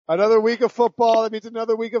Another week of football. That means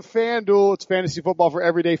another week of FanDuel. It's fantasy football for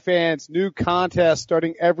everyday fans. New contests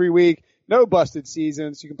starting every week. No busted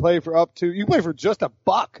seasons. You can play for you can play for just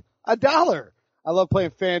 $1. I love playing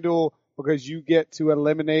FanDuel because you get to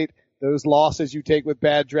eliminate those losses you take with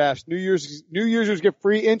bad drafts. New users get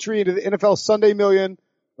free entry into the NFL Sunday Million.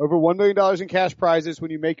 Over $1 million in cash prizes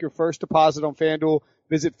when you make your first deposit on FanDuel.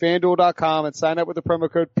 Visit FanDuel.com and sign up with the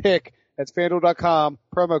promo code PICK. That's FanDuel.com,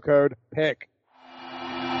 promo code PICK.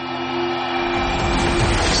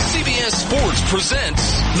 CBS Sports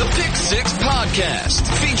presents the Pick Six Podcast,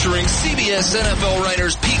 featuring CBS NFL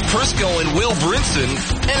writers Pete Prisco and Will Brinson,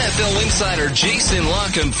 NFL insider Jason La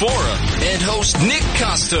Canfora, and host Nick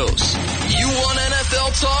Costos. You want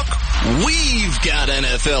NFL talk? We've got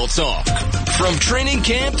NFL talk. From training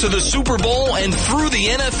camp to the Super Bowl and through the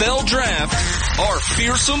NFL draft, our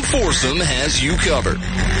fearsome foursome has you covered.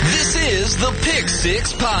 This is the Pick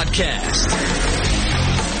Six Podcast.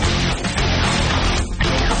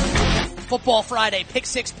 Football Friday, Pick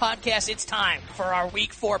Six Podcast. It's time for our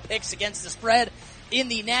Week 4 picks against the spread in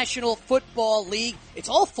the National Football League. It's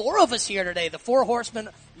all four of us here today. The four horsemen,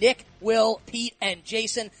 Nick, Will, Pete, and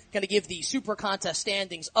Jason. Going to give the Super Contest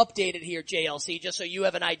standings updated here, JLC, just so you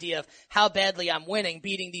have an idea of how badly I'm winning,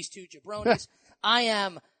 beating these two jabronis. I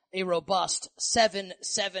am a robust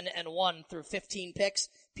 7-7-1 through 15 picks.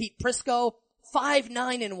 Pete Prisco,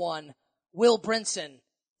 5-9-1. Will Brinson,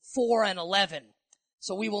 4-11.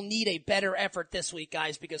 So we will need a better effort this week,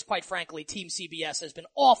 guys, because quite frankly, Team CBS has been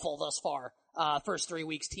awful thus far. First 3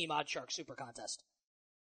 weeks, Team Oddshark Super Contest.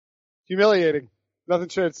 Humiliating. Nothing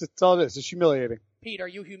sure. It's all it is. It's humiliating. Pete, are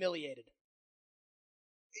you humiliated?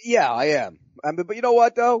 Yeah, I am. But you know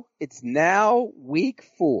what, though? It's now week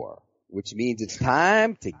 4, which means it's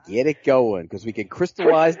time to get it going because we can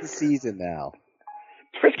crystallize the season now.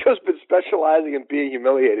 Prisco's been specializing in being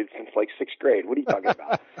humiliated since like 6th grade. What are you talking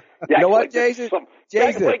about? You know what, Jason?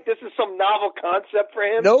 Jason, like this is some novel concept for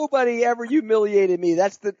him. Nobody ever humiliated me.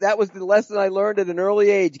 That was the lesson I learned at an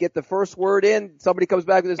early age. Get the first word in, somebody comes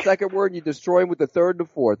back with the second word, and you destroy him with the third and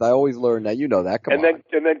the fourth. I always learned that. You know that. Come on. And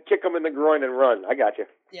then kick him in the groin and run. I got you.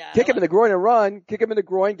 Yeah. Kick him in the groin and run. Kick him in the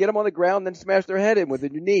groin. Get him on the ground, then smash their head in with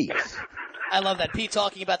your knees. I love that. Pete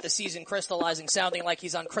talking about the season crystallizing, sounding like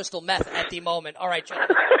he's on crystal meth at the moment. All right,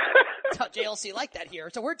 gentlemen. JLC like that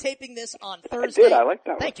here. So we're taping this on Thursday. I like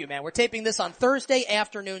that one. Thank you, man. We're taping this on Thursday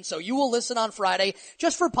afternoon, so you will listen on Friday.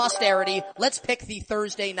 Just for posterity, let's pick the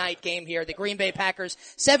Thursday night game here. The Green Bay Packers,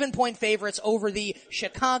 7-point favorites over the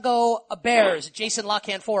Chicago Bears. Jason La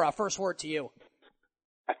Canfora, first word to you.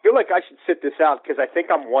 I feel like I should sit this out because I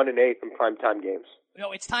think I'm 1-8 in primetime games.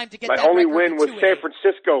 No, it's time to get My that only record win to was San 2-8.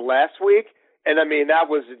 Francisco last week, and I mean that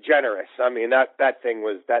was generous. I mean that thing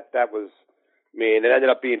was that was. I mean, it ended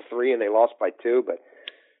up being 3 and they lost by 2, but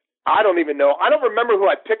I don't even know. I don't remember who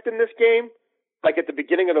I picked in this game, like at the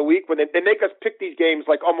beginning of the week when they make us pick these games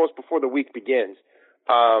like almost before the week begins.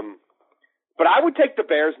 But I would take the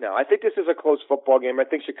Bears now. I think this is a close football game. I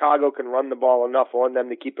think Chicago can run the ball enough on them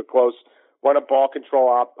to keep it close, run a ball control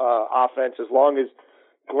offense as long as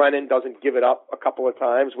Glennon doesn't give it up a couple of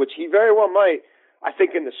times, which he very well might. I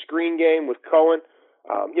think in the screen game with Cohen,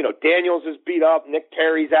 Daniels is beat up, Nick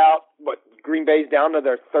Terry's out, but Green Bay's down to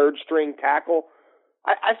their third string tackle.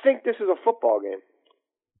 I think this is a football game.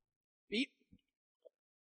 Pete?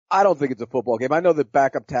 I don't think it's a football game. I know that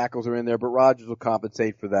backup tackles are in there, but Rodgers will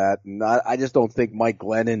compensate for that. And I just don't think Mike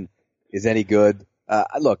Glennon is any good.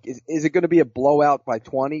 Look, is it going to be a blowout by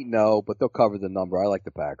 20? No, but they'll cover the number. I like the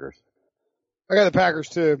Packers. I got the Packers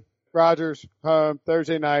too. Rodgers, home,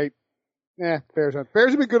 Thursday night. Bears home. Bears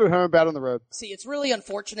have been good at home, bad on the road. See, it's really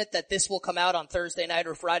unfortunate that this will come out on Thursday night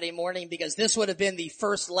or Friday morning because this would have been the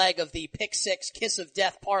first leg of the Pick Six Kiss of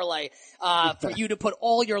Death parlay for you to put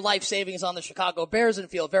all your life savings on the Chicago Bears and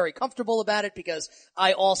feel very comfortable about it because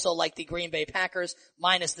I also like the Green Bay Packers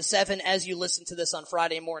minus the 7. As you listen to this on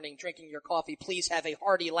Friday morning, drinking your coffee, please have a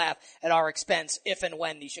hearty laugh at our expense if and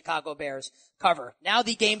when the Chicago Bears cover. Now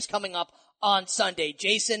the game's coming up on Sunday.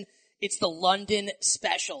 Jason, it's the London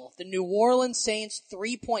Special. The New Orleans Saints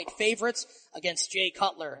 3-point favorites against Jay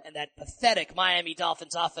Cutler and that pathetic Miami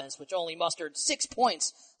Dolphins offense, which only mustered 6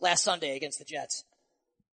 points last Sunday against the Jets.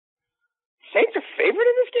 Saints are favored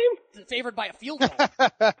in this game? They're favored by a field goal. Has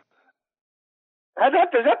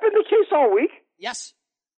that been the case all week? Yes.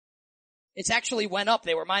 It's actually went up.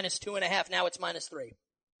 They were minus 2.5. Now it's minus 3.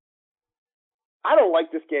 I don't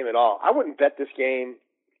like this game at all. I wouldn't bet this game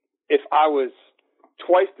if I was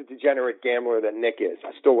twice the degenerate gambler that Nick is. I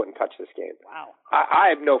still wouldn't touch this game. Wow. I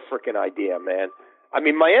have no freaking idea, man. I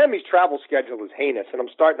mean, Miami's travel schedule is heinous, and I'm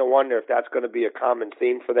starting to wonder if that's going to be a common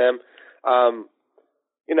theme for them.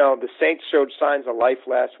 the Saints showed signs of life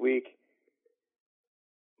last week.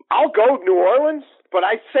 I'll go New Orleans, but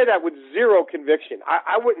I say that with zero conviction.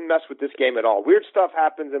 I wouldn't mess with this game at all. Weird stuff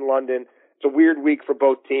happens in London. It's a weird week for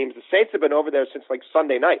both teams. The Saints have been over there since like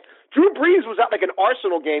Sunday night. Drew Brees was at like an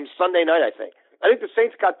Arsenal game Sunday night, I think. I think the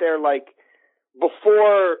Saints got there like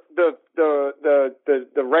before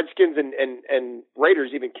the Redskins and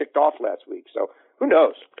Raiders even kicked off last week. So who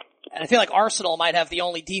knows? And I feel like Arsenal might have the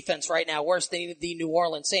only defense right now worse than the New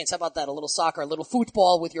Orleans Saints. How about that? A little soccer, a little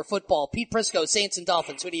football with your football. Pete Prisco, Saints and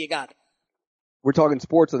Dolphins. Who do you got? We're talking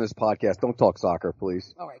sports on this podcast. Don't talk soccer,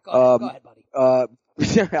 please. All right, go ahead,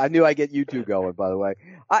 buddy. I knew I'd get you two going, by the way.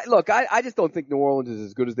 I just don't think New Orleans is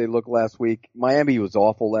as good as they looked last week. Miami was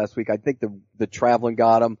awful last week. I think the traveling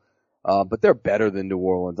got them. But they're better than New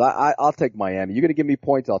Orleans. I'll take Miami. You're going to give me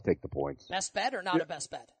points, I'll take the points. Best bet or not a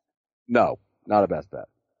best bet? No, not a best bet.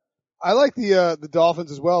 I like the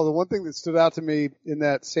Dolphins as well. The one thing that stood out to me in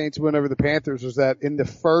that Saints win over the Panthers was that in the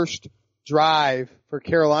first drive for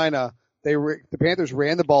Carolina, the Panthers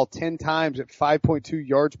ran the ball 10 times at 5.2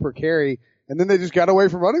 yards per carry, and then they just got away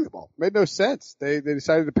from running the ball. Made no sense. They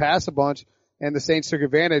decided to pass a bunch, and the Saints took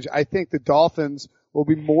advantage. I think the Dolphins will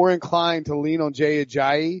be more inclined to lean on Jay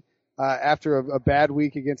Ajayi after a bad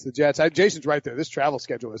week against the Jets. Jason's right there. This travel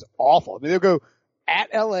schedule is awful. I mean, they'll go at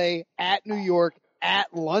LA, at New York,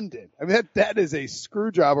 at London. I mean, that is a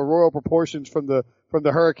screw job of royal proportions from the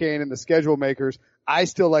Hurricane and the schedule makers. I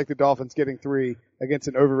still like the Dolphins getting 3 against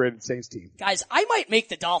an overrated Saints team. Guys, I might make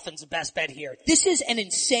the Dolphins the best bet here. This is an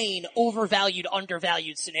insane, overvalued,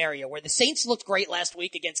 undervalued scenario where the Saints looked great last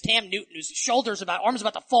week against Cam Newton, whose arms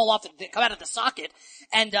about to fall off and come out of the socket,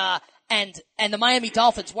 and the Miami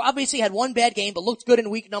Dolphins obviously had one bad game but looked good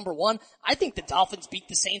in week number 1. I think the Dolphins beat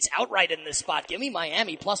the Saints outright in this spot. Give me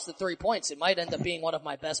Miami plus the 3 points. It might end up being one of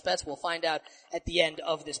my best bets. We'll find out at the end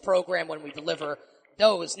of this program when we deliver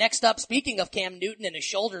those. Next up, speaking of Cam Newton and his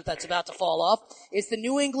shoulder that's about to fall off, is the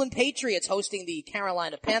New England Patriots hosting the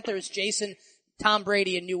Carolina Panthers. Jason, Tom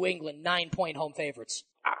Brady in New England, 9-point home favorites.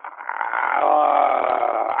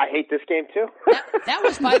 I hate this game too. That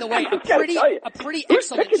was, by the way, a pretty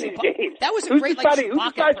excellent game. That was a Who great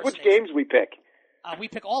decides which games we pick? We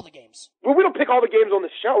pick all the games. Well, we don't pick all the games on the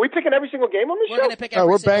show. Are we picking every single game on the show? We're going to pick every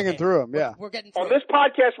we're single banging game. through them, yeah. We're getting through on this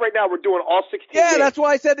podcast right now, we're doing all 16 Yeah, games. that's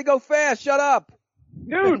why I said to go fast. Shut up.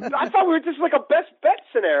 Dude, I thought we were just like a best bet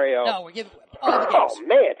scenario. No, we're giving all the games. Oh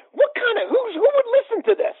man, what kind of who would listen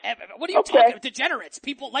to this? What are you talking about? Degenerates,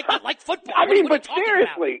 people like football. I mean, what but are you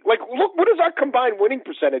seriously, like, look, what is our combined winning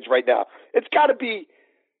percentage right now? It's got to be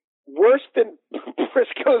worse than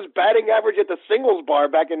Briscoe's batting average at the singles bar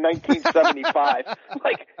back in 1975.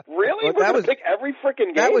 Like, really? Well, we're going to pick every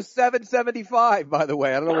freaking game? That was 775, by the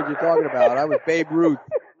way. I don't know what you're talking about. I was Babe Ruth.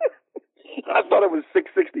 I thought it was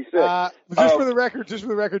 666. Just for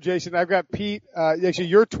the record, Jason, I've got Pete. Actually,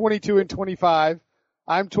 you're 22 and 25.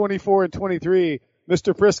 I'm 24 and 23.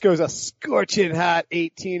 Mr. Prisco's a scorching hot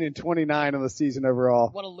 18 and 29 on the season overall.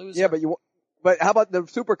 What a loser! Yeah, but how about the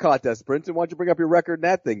super contest, Brinson? Why don't you bring up your record in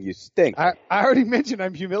that thing? You stink. I already mentioned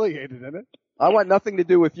I'm humiliated in it. I want nothing to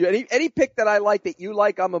do with you. Any pick that I like that you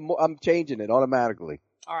like, I'm changing it automatically.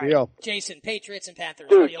 All right, Deal. Jason, Patriots and Panthers.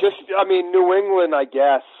 Dude, New England, I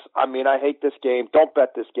guess. I mean, I hate this game. Don't bet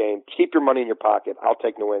this game. Keep your money in your pocket. I'll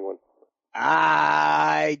take New England.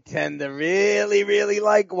 I tend to really, really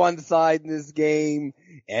like one side in this game,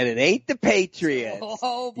 and it ain't the Patriots.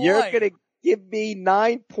 Oh, boy. You're going to give me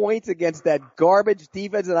 9 points against that garbage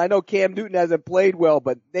defense, and I know Cam Newton hasn't played well,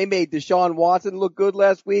 but they made Deshaun Watson look good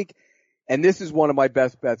last week, and this is one of my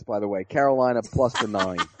best bets, by the way. Carolina plus the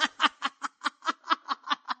 9.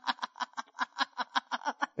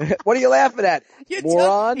 What are you laughing at,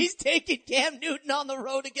 moron? He's taking Cam Newton on the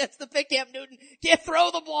road against the pick. Cam Newton can't throw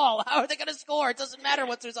the ball. How are they going to score? It doesn't matter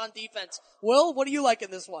what there's on defense. Will, what do you like in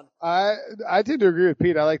this one? I tend to agree with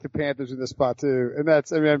Pete. I like the Panthers in this spot too, and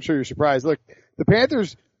I'm sure you're surprised. Look, the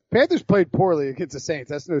Panthers played poorly against the Saints.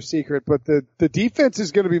 That's no secret, but the defense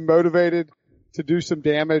is going to be motivated to do some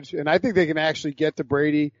damage, and I think they can actually get to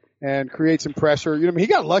Brady and create some pressure. You know, I mean, he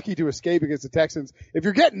got lucky to escape against the Texans. If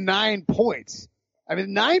you're getting 9 points.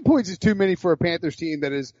 9 points is too many for a Panthers team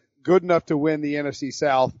that is good enough to win the NFC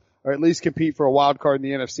South, or at least compete for a wild card in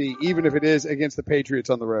the NFC, even if it is against the Patriots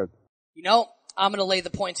on the road. You know, I'm going to lay the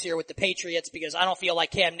points here with the Patriots because I don't feel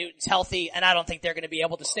like Cam Newton's healthy, and I don't think they're going to be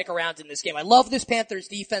able to stick around in this game. I love this Panthers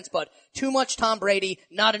defense, but too much Tom Brady,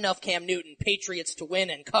 not enough Cam Newton. Patriots to win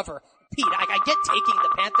and cover. Pete, I get taking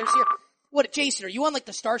the Panthers here. What, Jason, are you on like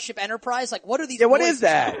the Starship Enterprise? Like, what are these? Yeah, what is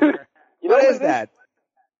that? You know what is that?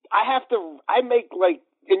 I make like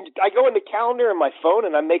I go in the calendar in my phone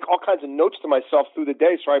and I make all kinds of notes to myself through the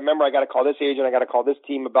day. So I remember I got to call this agent, I got to call this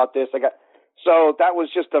team about this. So that was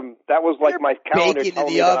like my calendar. Baking in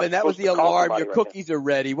the oven. That was the alarm. Your cookies are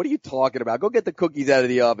ready. What are you talking about? Go get the cookies out of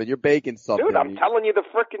the oven. You're baking something. Dude, I'm telling you the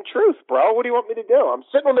frickin' truth, bro. What do you want me to do? I'm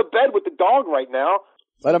sitting on the bed with the dog right now.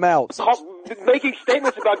 Let him out. Making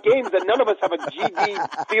statements about games that none of us have a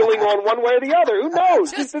GD feeling on one way or the other. Who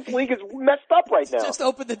knows? This league is messed up right now. Just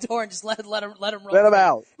open the door and just let him run. Let him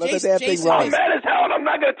out. Let the damn thing run. I'm mad as hell and I'm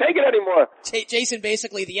not going to take it anymore. Jason,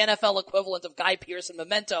 basically the NFL equivalent of Guy Pearson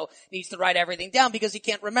Memento, needs to write everything down because he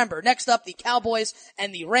can't remember. Next up, the Cowboys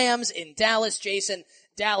and the Rams in Dallas. Jason,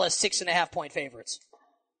 Dallas 6.5-point favorites.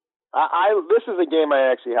 This is a game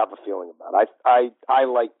I actually have a feeling about. I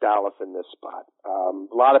like Dallas in this spot.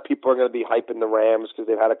 A lot of people are going to be hyping the Rams because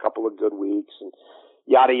they've had a couple of good weeks and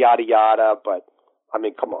yada, yada, yada. But, I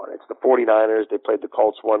mean, come on. It's the 49ers. They played the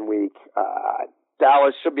Colts 1 week.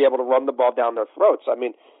 Dallas should be able to run the ball down their throats. I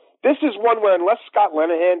mean, this is one where unless Scott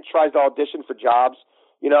Linehan tries to audition for jobs,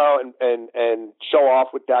 you know, and show off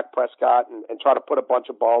with Dak Prescott and try to put a bunch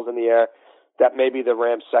of balls in the air, that maybe the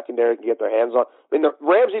Rams secondary can get their hands on. I mean, the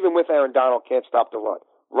Rams, even with Aaron Donald, can't stop the run.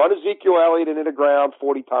 Run Ezekiel Elliott into the ground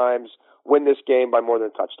 40 times, win this game by more than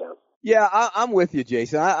a touchdown. Yeah, I'm with you,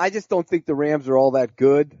 Jason. I just don't think the Rams are all that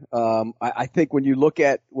good. I think when you look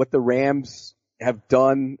at what the Rams have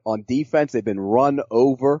done on defense, they've been run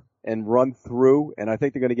over and run through, and I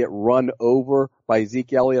think they're going to get run over by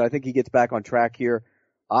Ezekiel Elliott. I think he gets back on track here.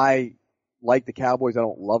 I like the Cowboys. I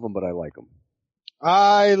don't love them, but I like them.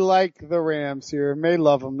 I like the Rams here. May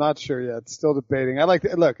love them. Not sure yet. Still debating. I like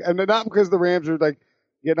look, and not because the Rams are like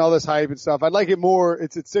getting all this hype and stuff. I'd like it more.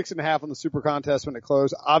 It's at 6.5 on the Super Contest when it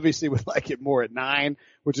closed. Obviously would like it more at 9,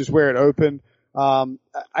 which is where it opened. I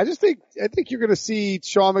think you're going to see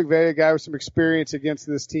Sean McVay, a guy with some experience against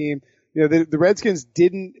this team. You know, the Redskins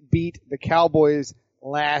didn't beat the Cowboys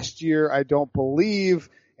last year, I don't believe,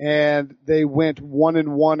 and they went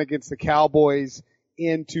 1-1 against the Cowboys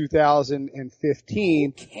in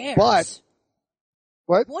 2015. Who cares?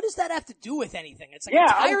 But what does that have to do with anything? It's like Yeah,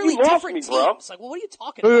 entirely you lost different me, teams. bro. Like, well, what are you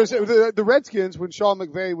talking about? the Redskins, when Sean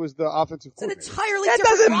McVay was the offensive It's an coordinator. entirely That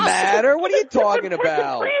different doesn't roster. matter. What are you talking It's a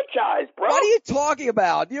about? franchise, bro. What are you talking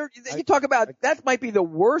about? You talk about that might be the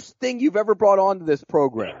worst thing you've ever brought onto this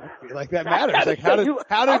program. I feel like that matters. Like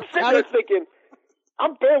I'm sitting there thinking,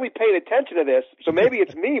 I'm barely paying attention to this, so maybe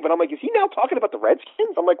it's me, but I'm like, is he now talking about the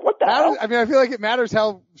Redskins? I'm like, what the hell? I mean, I feel like it matters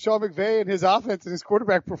how Sean McVay and his offense and his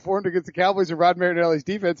quarterback performed against the Cowboys and Rod Marinelli's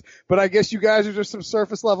defense, but I guess you guys are just some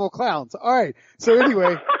surface level clowns. All right. So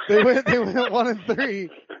anyway, they went 1-3.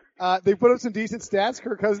 They put up some decent stats.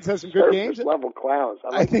 Kirk Cousins has some good games. Surface level clowns.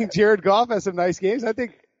 I think Jared Goff has some nice games. I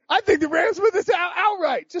think the Rams win this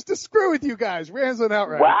outright, just to screw with you guys. Rams win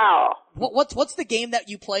outright. Wow. What's the game that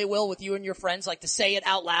you play, Will, with you and your friends? Like to say it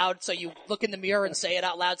out loud, so you look in the mirror and say it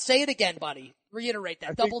out loud. Say it again, buddy. Reiterate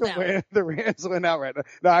that. Double down. The Rams win outright.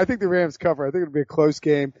 No, I think the Rams cover. I think it'll be a close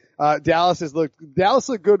game. Dallas looked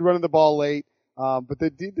good running the ball late. But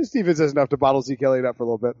this defense has enough to bottle Zeke Elliott up for a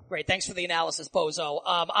little bit. Great. Thanks for the analysis, Bozo.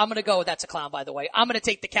 I'm going to go. That's a clown, by the way. I'm going to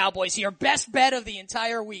take the Cowboys here. Best bet of the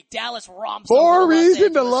entire week. Dallas romps over More the Los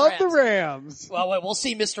reason to Angeles love Rams. the Rams. Well, we'll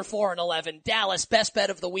see Mr. 4-11. Dallas, best bet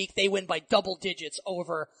of the week. They win by double digits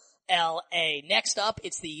over L.A. Next up,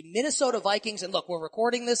 it's the Minnesota Vikings. And look, we're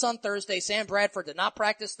recording this on Thursday. Sam Bradford did not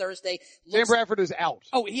practice Thursday. Sam Bradford is out.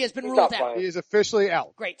 Oh, he has been He's ruled not out. playing. He is officially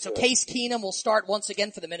out. Great. So Case Keenum will start once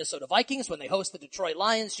again for the Minnesota Vikings when they host the Detroit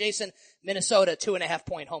Lions. Jason, Minnesota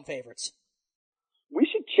 2.5-point home favorites. We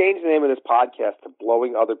should change the name of this podcast to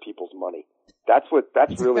Blowing Other People's Money. That's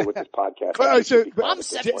really what this podcast is. I'm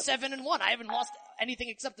 7-1. I haven't lost anything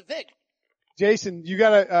except the VIG. Jason, you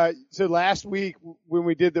gotta, so last week when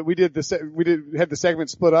we had the segment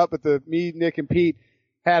split up, but me, Nick, and Pete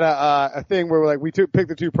had a thing where we picked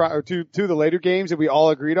the two of the later games that we all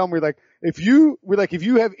agreed on. We're like, if you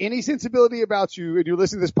have any sensibility about you and you're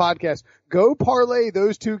listening to this podcast, go parlay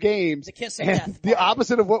those two games. The kiss of and death. The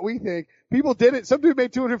opposite of what we think. People did it. Some dude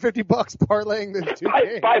made $250 parlaying the two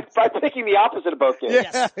games. By picking the opposite of both games.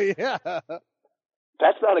 Yeah, Yes. yeah.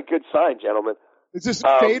 That's not a good sign, gentlemen. It's just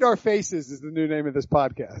Fade Our Faces is the new name of this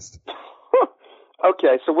podcast.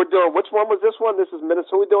 Okay, so we're doing, which one was this one? This is Minnesota.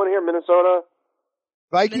 What are we doing here? Minnesota?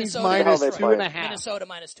 Vikings Minnesota minus Detroit. 2.5. Minnesota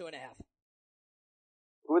minus 2.5.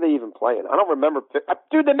 Who are they even playing? I don't remember.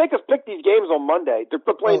 Dude, they make us pick these games on Monday. They're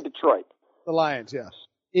playing Detroit. The Lions, yes.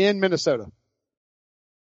 In Minnesota.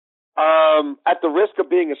 At the risk of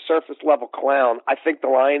being a surface level clown, I think the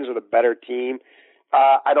Lions are the better team.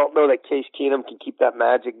 I don't know that Case Keenum can keep that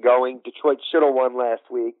magic going. Detroit should have won last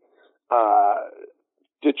week.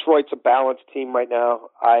 Detroit's a balanced team right now.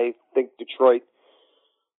 I think Detroit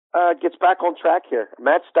gets back on track here.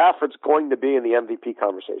 Matt Stafford's going to be in the MVP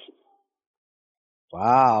conversation.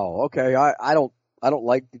 Wow. Okay. I don't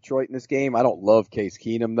like Detroit in this game. I don't love Case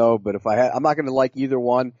Keenum though, but I'm not going to like either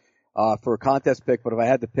one, for a contest pick, but if I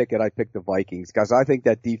had to pick it, I'd pick the Vikings because I think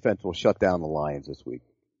that defense will shut down the Lions this week.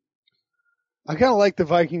 I kind of like the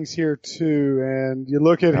Vikings here too, and you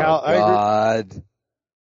look at how God.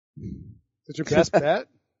 Is it your best bet?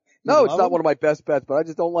 No, it's not one of my best bets, but I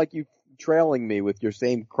just don't like you trailing me with your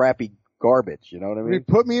same crappy garbage. You know what I mean?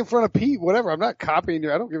 Put me in front of Pete, whatever. I'm not copying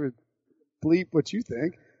you. I don't give a bleep what you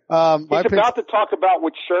think. He's about to talk about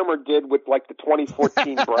what Shermer did with like the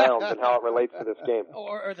 2014 Browns and how it relates to this game.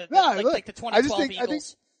 Or the 2012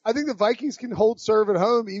 Eagles. I think the Vikings can hold serve at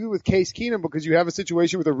home even with Case Keenum because you have a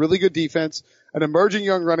situation with a really good defense, an emerging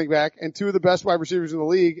young running back, and two of the best wide receivers in the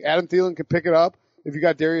league. Adam Thielen can pick it up if you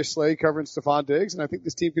got Darius Slay covering Stephon Diggs, and I think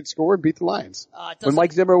this team could score and beat the Lions. When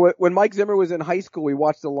Mike Zimmer was in high school, he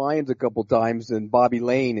watched the Lions a couple times and Bobby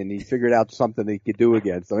Lane, and he figured out something he could do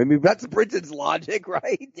against them. I mean, that's Brinson's logic,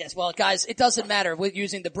 right? Yes, well, guys, it doesn't matter with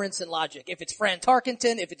using the Brinson logic. If it's Fran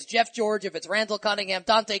Tarkenton, if it's Jeff George, if it's Randall Cunningham,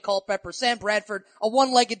 Dante Culpepper, Sam Bradford, a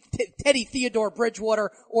one-legged Teddy Theodore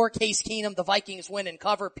Bridgewater, or Case Keenum, the Vikings win and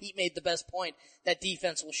cover. Pete made the best point. That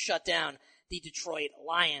defense will shut down the Detroit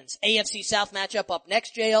Lions. AFC South matchup up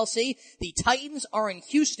next, JLC. The Titans are in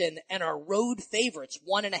Houston and are road favorites,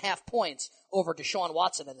 1.5 points over Deshaun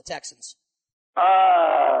Watson and the Texans.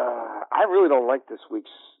 I really don't like this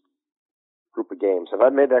week's group of games. Have I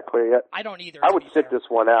made that clear yet? I don't either. I would sit this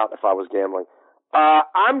one out if I was gambling.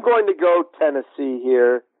 I'm going to go Tennessee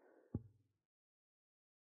here.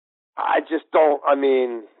 I just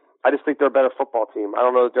think they're a better football team. I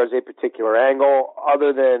don't know if there's a particular angle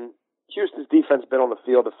other than Houston's defense has been on the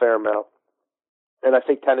field a fair amount. And I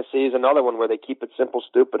think Tennessee is another one where they keep it simple,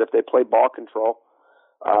 stupid. If they play ball control,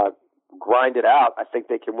 grind it out, I think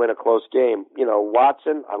they can win a close game. You know,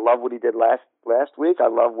 Watson, I love what he did last week. I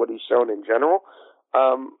love what he's shown in general.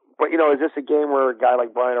 But, you know, is this a game where a guy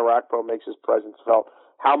like Brian Orakpo makes his presence felt?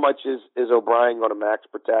 How much is O'Brien going to max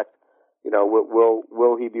protect? You know,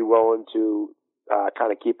 will he be willing to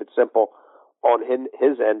kind of keep it simple on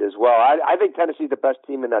his end as well? I think Tennessee's the best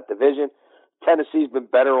team in that division. Tennessee's been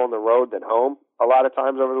better on the road than home a lot of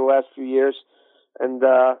times over the last few years. And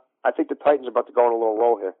I think the Titans are about to go on a little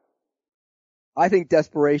roll here. I think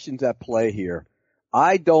desperation's at play here.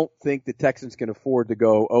 I don't think the Texans can afford to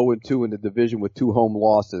go 0-2 in the division with 2 home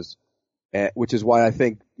losses, which is why I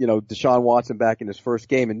think, you know, Deshaun Watson back in his first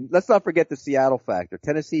game. And let's not forget the Seattle factor.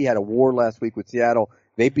 Tennessee had a war last week with Seattle.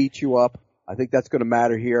 They beat you up. I think that's going to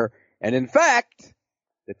matter here. And in fact,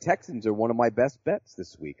 the Texans are one of my best bets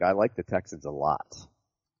this week. I like the Texans a lot.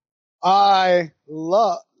 I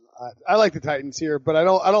like the Titans here, but I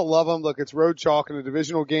don't love them. Look, it's road chalk in a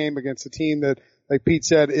divisional game against a team that, like Pete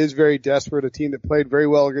said, is very desperate, a team that played very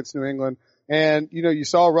well against New England. And, you know, you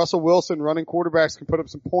saw Russell Wilson running quarterbacks can put up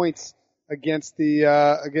some points against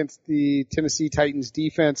the Tennessee Titans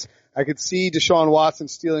defense. I could see Deshaun Watson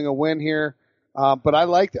stealing a win here. But I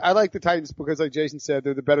like the Titans because, like Jason said,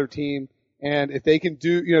 they're the better team. And if they can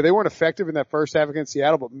do, you know, they weren't effective in that first half against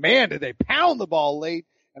Seattle, but man, did they pound the ball late.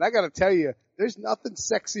 And I got to tell you, there's nothing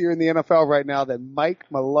sexier in the NFL right now than Mike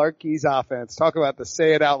Mularkey's offense. Talk about the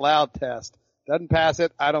say it out loud test. Doesn't pass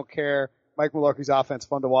it. I don't care. Mike Mularkey's offense,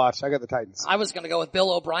 fun to watch. I got the Titans. I was going to go with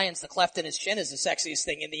Bill O'Brien's. The cleft in his chin is the sexiest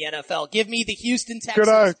thing in the NFL. Give me the Houston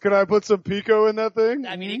Texans. Could I put some Pico in that thing?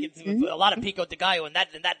 I mean, he could put a lot of Pico de Gallo in that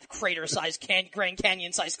crater-sized, Grand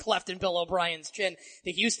Canyon-sized cleft in Bill O'Brien's chin.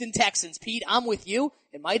 The Houston Texans. Pete, I'm with you.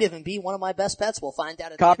 It might even be one of my best bets. We'll find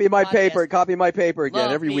out. Copy my paper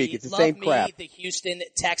again every week. It's the same crap. The Houston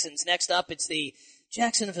Texans. Next up, it's the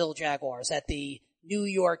Jacksonville Jaguars at the New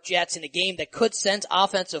York Jets in a game that could send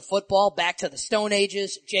offensive football back to the Stone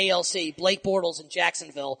Ages. JLC, Blake Bortles in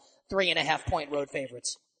Jacksonville, 3.5 point road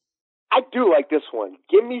favorites. I do like this one.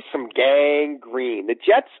 Give me some gangrene. The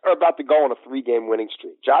Jets are about to go on a 3-game winning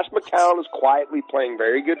streak. Josh McCown is quietly playing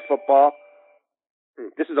very good football.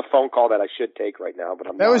 This is a phone call that I should take right now, but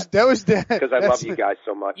I'm not. That was because I love you guys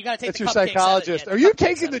so much. You gotta take that's your psychologist. Are you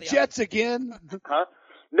taking the Jets again? Huh?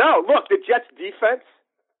 No, look, the Jets defense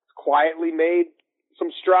quietly made some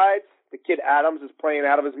strides. The kid Adams is playing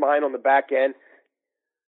out of his mind on the back end.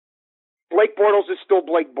 Blake Bortles is still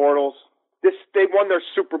Blake Bortles. They won their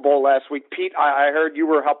Super Bowl last week. Pete, I heard you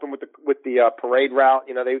were helping with the parade route.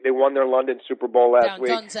 You know, they won their London Super Bowl last week.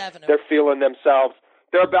 Duns Avenue. They're feeling themselves.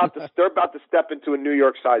 They're about to step into a New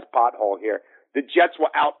York-sized pothole here. The Jets will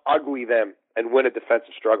out-ugly them and win a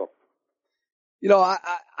defensive struggle. You know,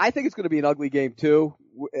 I think it's going to be an ugly game too.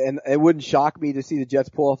 and it wouldn't shock me to see the Jets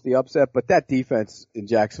pull off the upset, but that defense in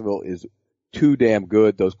Jacksonville is too damn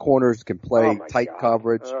good. Those corners can play tight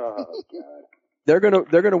coverage. Oh, God. They're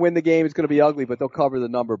gonna win the game. It's gonna be ugly, but they'll cover the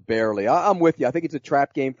number barely. I'm with you. I think it's a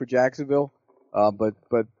trap game for Jacksonville, but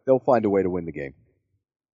they'll find a way to win the game.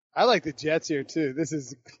 I like the Jets here too. This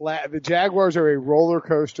is the Jaguars are a roller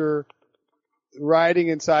coaster riding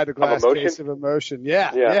inside a glass case of emotion.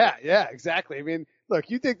 Yeah, exactly. I mean, look,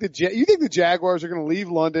 you think the Jaguars are going to leave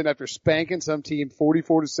London after spanking some team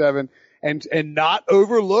 44-7 and not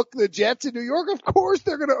overlook the Jets in New York? Of course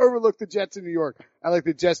they're going to overlook the Jets in New York. I like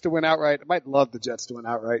the Jets to win outright. I might love the Jets to win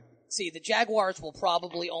outright. See, the Jaguars will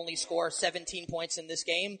probably only score 17 points in this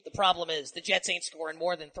game. The problem is the Jets ain't scoring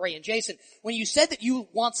more than 3. And Jason, when you said that you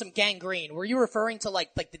want some gangrene, were you referring to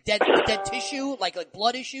like the dead tissue, like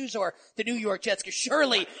blood issues, or the New York Jets? Because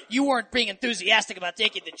surely you weren't being enthusiastic about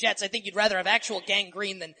taking the Jets. I think you'd rather have actual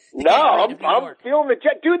gangrene than the gangrene of New York. I'm feeling the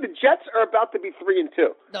Jets. Dude, the Jets are about to be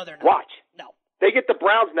 3-2. No, they're not. Watch. No. They get the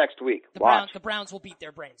Browns next week. The Browns will beat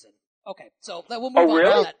their brains in. Okay, so we'll move on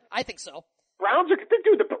to that. I think so. Browns are,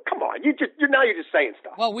 dude, come on. You're just saying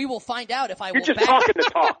stuff. Well, we will find out if I will. You're just talking to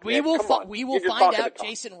talk. We will find out,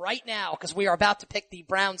 Jason, right now, because we are about to pick the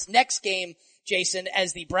Browns' next game, Jason,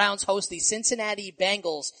 as the Browns host the Cincinnati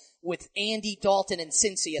Bengals with Andy Dalton and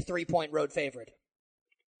Cincy, a 3-point road favorite.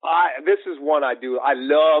 This is one I do. I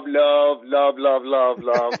love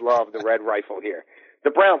the Red Rifle here.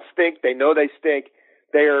 The Browns stink. They know they stink.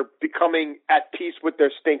 They are becoming at peace with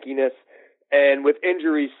their stinkiness, and with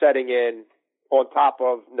injuries setting in, on top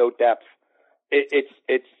of no depth,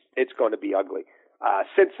 it's going to be ugly.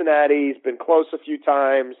 Cincinnati's been close a few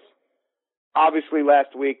times. Obviously,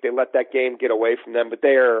 last week they let that game get away from them, but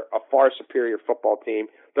they are a far superior football team.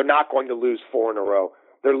 They're not going to lose 4 in a row.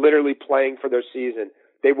 They're literally playing for their season.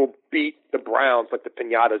 They will beat the Browns like the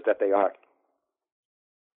piñatas that they are.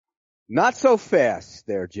 Not so fast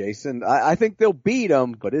there, Jason. I think they'll beat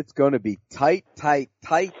them, but it's going to be tight.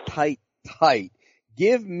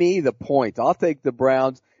 Give me the points. I'll take the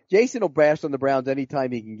Browns. Jason will bash on the Browns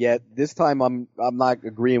anytime he can get. This time I'm not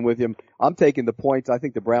agreeing with him. I'm taking the points. I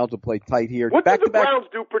think the Browns will play tight here. What do the Browns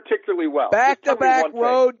do particularly well? Back-to-back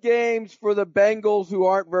road games for the Bengals, who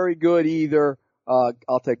aren't very good either.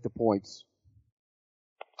 I'll take the points.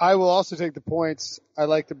 I will also take the points. I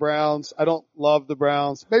like the Browns. I don't love the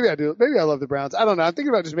Browns. Maybe I do. Maybe I love the Browns. I don't know. I'm thinking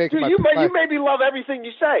about just making you maybe love everything you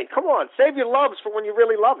say. Come on, save your loves for when you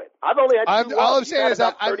really love it. I've only had 2 all I'm saying is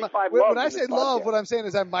when I say love, what I'm saying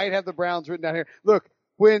is I might have the Browns written down here. Look,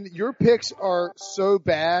 when your picks are so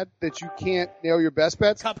bad that you can't nail your best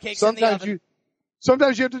bets, sometimes you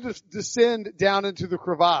have to descend down into the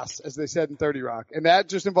crevasse, as they said in 30 Rock, and that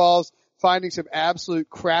just involves finding some absolute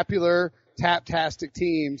crapular, tap-tastic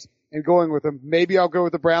teams and going with them. Maybe I'll go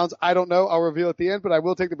with the Browns. I don't know. I'll reveal at the end, but I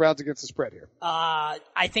will take the Browns against the spread here. I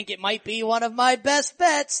think it might be one of my best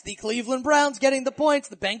bets. The Cleveland Browns getting the points.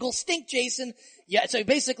 The Bengals stink, Jason. Yeah, so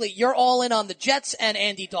basically you're all in on the Jets and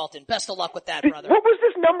Andy Dalton. Best of luck with that, brother. What was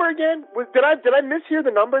this number again? Did I mishear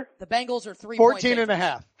the number? The Bengals are 3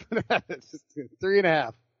 14.5.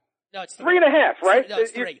 3.5. No, it's 3.5, right? No,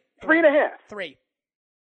 it's 3. 3.5. 3.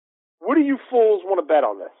 What do you fools want to bet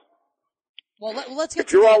on this? Well, let's get if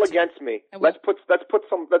to you're the all answer. against me, let's put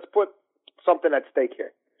something at stake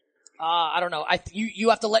here. I don't know.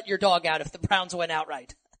 You have to let your dog out if the Browns win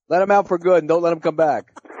outright. Let him out for good and don't let him come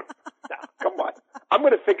back. No, come on. I'm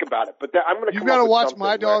going to think about it, but I'm going to. You've got to watch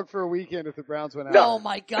my dog for a weekend if the Browns win out. No. Oh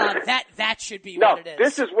my God, that should be what it is.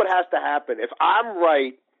 This is what has to happen. If I'm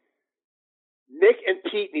right, Nick and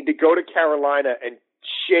Pete need to go to Carolina and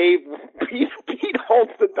shave. Pete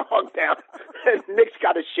holds the dog down, and Nick's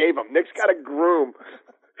got to shave him. Nick's got to groom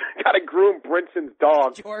Brinson's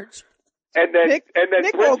dog. George. And then Nick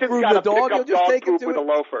Brinson's got to pick up dog poop with a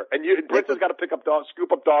loafer. And Brinson's got to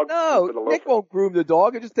scoop up dog poop with a loafer. Nick won't groom the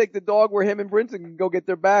dog. He'll just take the dog where him and Brinson can go get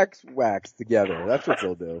their backs waxed together. That's what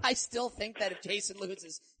they'll do. I still think that if Jason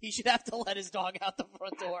loses, he should have to let his dog out the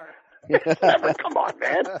front door. Come on,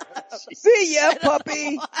 man. See ya,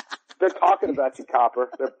 puppy. They're talking about you, Copper.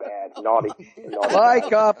 They're bad. Naughty. Bye,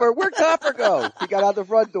 Copper. Where'd Copper go? He got out the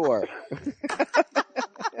front door.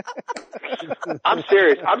 I'm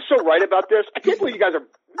serious. I'm so right about this. I can't believe you guys are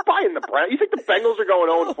buying the Browns. You think the Bengals are going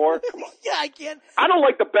 0-4? Come on. Yeah, I can't. I don't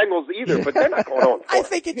like the Bengals either, but they're not going 0-4. I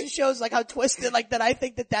think it just shows like how twisted like that. I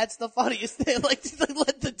think that's the funniest thing. Like to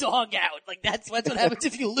let the dog out. Like that's what happens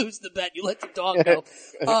if you lose the bet. You let the dog go.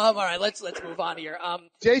 All right, let's move on here.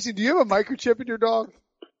 Jason, do you have a microchip in your dog?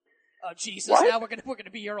 Oh Jesus! What? Now we're gonna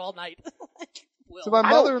be here all night. So my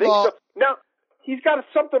mother-in-law. No. he's got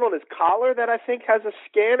something on his collar that I think has a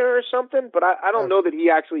scanner or something, but I don't know that he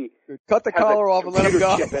actually cut the collar off and let him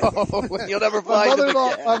go. computer You'll never find him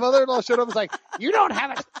again. My mother-in-law showed up and was like, "You don't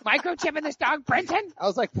have a microchip in this dog, Brenton?" I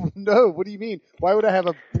was like, "No, what do you mean? Why would I have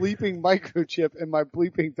a bleeping microchip in my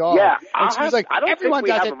bleeping dog?" Yeah, and she was like, I don't "Everyone think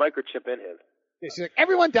we does have it." a microchip in him. She's like,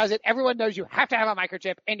 "Everyone does it. Everyone knows you have to have a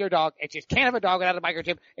microchip in your dog. It just can't have a dog without a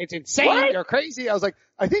microchip. It's insane. What? You're crazy." I was like,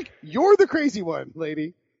 "I think you're the crazy one,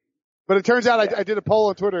 lady." But it turns out I did a poll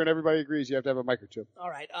on Twitter and everybody agrees you have to have a microchip. All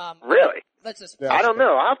right. Really? Let's just. Yeah. I don't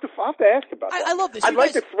know. I'll have to ask about that. I love this. I'd You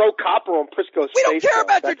like guys- to throw copper on Prisco's We don't face. care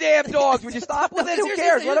about though. your damn dogs. Would you stop with it? Who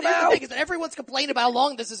cares? Let them Here's the out. thing is that everyone's complaining about how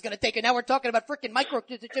long this is going to take, and now we're talking about freaking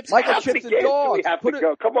microchips. How Microchips many and games do dogs. we have Put to it-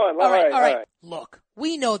 go? Come on. All right. All right. Look,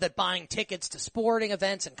 we know that buying tickets to sporting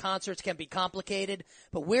events and concerts can be complicated,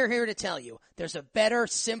 but we're here to tell you there's a better,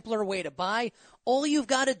 simpler way to buy. All you've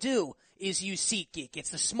got to do is use SeatGeek.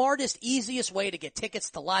 It's the smartest, easiest way to get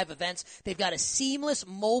tickets to live events. They've got a seamless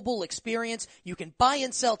mobile experience. You can buy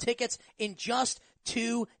and sell tickets in just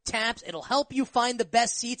 2 taps. It'll help you find the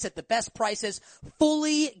best seats at the best prices,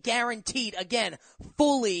 fully guaranteed. Again,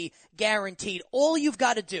 fully guaranteed. All you've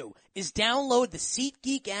got to do is download the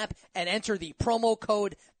SeatGeek app and enter the promo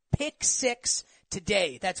code PICK6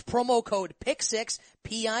 today. That's promo code PICK6,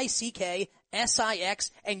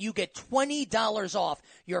 PICKSIX, and you get $20 off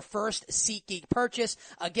your first SeatGeek purchase.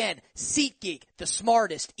 Again, SeatGeek, the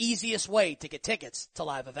smartest, easiest way to get tickets to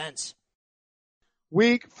live events.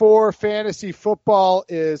 Week 4 fantasy football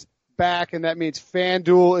is back, and that means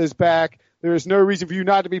FanDuel is back. There is no reason for you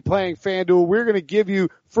not to be playing FanDuel. We're going to give you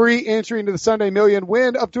free entry into the Sunday Million,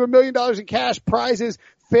 win up to $1 million in cash prizes.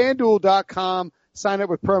 FanDuel.com. Sign up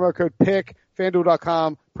with promo code PICK.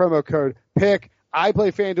 FanDuel.com, promo code PICK. I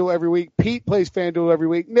play FanDuel every week. Pete plays FanDuel every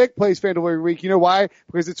week. Nick plays FanDuel every week. You know why?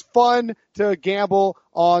 Because it's fun to gamble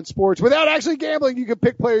on sports without actually gambling. You can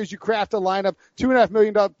pick players. You craft a lineup.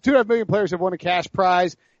 2.5 million players have won a cash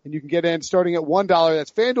prize, and you can get in starting at $1.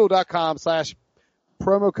 That's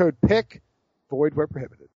FanDuel.com/promo code PICK. Void where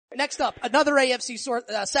prohibited. Next up, another AFC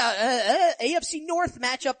North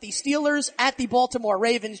matchup, the Steelers at the Baltimore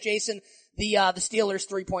Ravens. Jason, the Steelers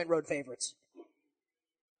 3-point road favorites.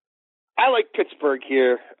 I like Pittsburgh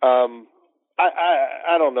here. I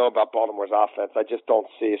don't know about Baltimore's offense. I just don't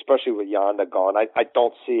see, especially with Yanda gone, I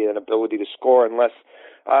don't see an ability to score unless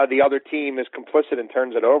the other team is complicit and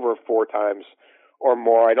turns it over 4 times or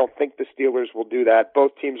more. I don't think the Steelers will do that.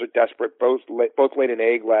 Both teams are desperate. Both laid an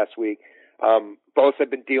egg last week. Both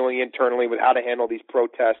have been dealing internally with how to handle these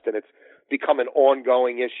protests, and it's become an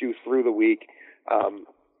ongoing issue through the week.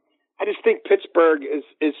 I just think Pittsburgh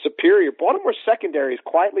is superior. Baltimore's secondary has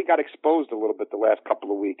quietly got exposed a little bit the last couple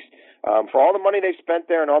of weeks. For all the money they spent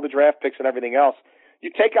there and all the draft picks and everything else, you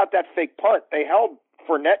take out that fake punt, they held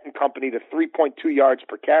Fournette and company to 3.2 yards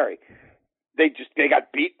per carry. They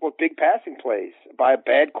got beat with big passing plays by a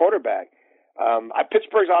bad quarterback.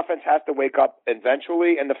 Pittsburgh's offense has to wake up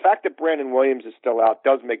eventually, and the fact that Brandon Williams is still out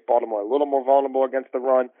does make Baltimore a little more vulnerable against the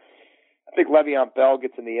run. I think Le'Veon Bell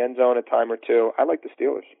gets in the end zone a time or two. I like the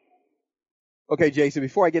Steelers. Okay, Jason,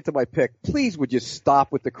 before I get to my pick, please would you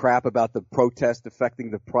stop with the crap about the protest affecting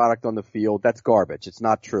the product on the field? That's garbage. It's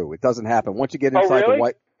not true. It doesn't happen. Once you get inside the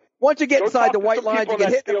white lines, you get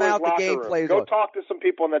hit in the mouth, the game plays on. Go talk to some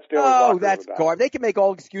people in that Steelers locker room. Oh, that's garbage. They can make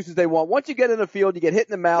all excuses they want. Once you get in the field, you get hit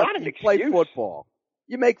in the mouth, you play football.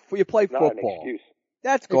 You play football. Not an excuse.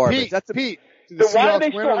 That's garbage. Pete. Then why are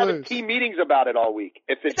they still having team meetings about it all week?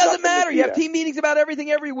 If it doesn't matter. You have team meetings about everything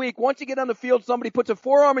every week. Once you get on the field, somebody puts a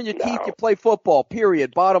forearm in your teeth, you play football,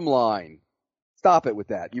 period. Bottom line. Stop it with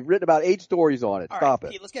that. You've written about 8 stories on it. All Stop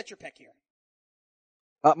right, it. Pete, let's get your pick here.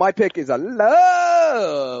 My pick is a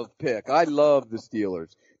love pick. I love the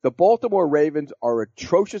Steelers. The Baltimore Ravens are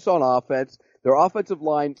atrocious on offense. Their offensive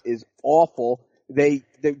line is awful.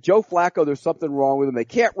 Joe Flacco, there's something wrong with him. They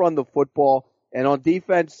can't run the football. And on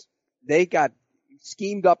defense, they got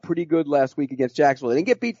schemed up pretty good last week against Jacksonville. They didn't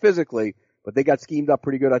get beat physically, but they got schemed up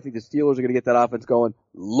pretty good. I think the Steelers are going to get that offense going.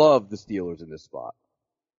 Love the Steelers in this spot.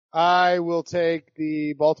 I will take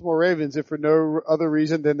the Baltimore Ravens if for no other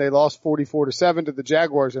reason than they lost 44-7 to the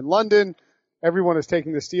Jaguars in London. Everyone is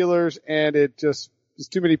taking the Steelers, and it just is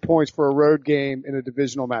too many points for a road game in a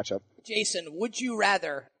divisional matchup. Jason, would you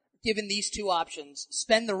rather, given these two options,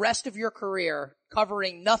 spend the rest of your career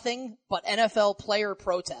covering nothing but NFL player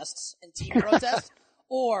protests and team protests,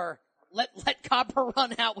 or let Copper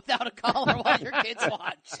run out without a collar while your kids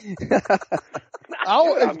watch?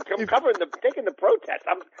 I'm covering taking the protest.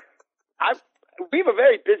 We have a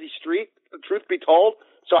very busy street, truth be told,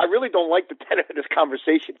 so I really don't like the tenor of this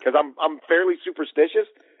conversation because I'm fairly superstitious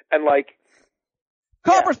and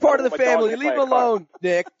Carper's Yeah, part of the my dog family. can Leave him play a card. alone,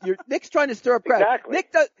 Nick. Nick's trying to stir up crowd. Exactly.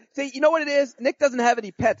 Nick does. See, you know what it is? Nick doesn't have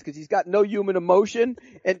any pets because he's got no human emotion.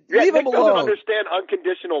 And Yeah, leave Nick him alone. doesn't understand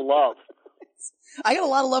unconditional love. I got a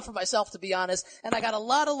lot of love for myself, to be honest, and I got a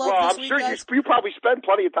lot of love Well, this I'm week, sure guys. you probably spend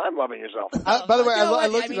plenty of time loving yourself. By the way, You know I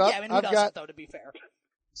what? looked mean, it up. Yeah, I mean, who I've doesn't, got though, to be fair.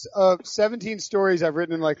 17 stories I've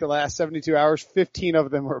written in like the last 72 hours. 15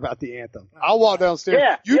 of them were about the anthem. I'll walk downstairs.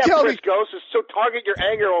 Yeah, You tell me. Briscoe, so target your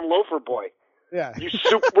anger on Loafer Boy. Yeah. You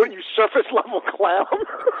surface level clown.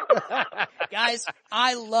 Guys,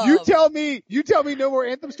 I love. You tell me no more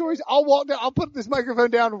anthem stories. I'll walk down. I'll put this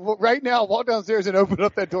microphone down right now. Walk downstairs and open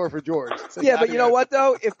up that door for George. Yeah, but you know what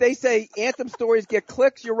though? If they say anthem stories get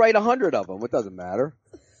clicks, you write 100 of them. It doesn't matter.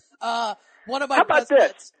 One of my How about best this?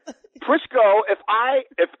 bets. Prisco, if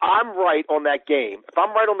I'm right on that game, if I'm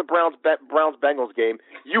right on the Browns Bengals game,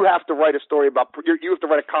 you have to write a story about. You have to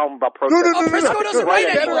write a column about protest. Oh, Prisco doesn't write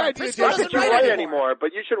Better anymore. idea, Prisco Not doesn't that you write write anymore. anymore,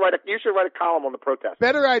 but you should write a column on the protest.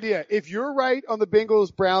 Better idea. If you're right on the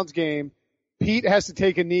Bengals Browns game, Pete has to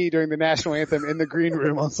take a knee during the national anthem in the green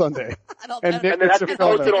room on Sunday. And Nick And then has gets to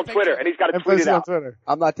film post it on it Twitter, and he's got to and tweet post it it on out. Twitter.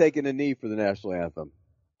 I'm not taking a knee for the national anthem.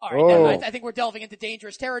 All right, I think we're delving into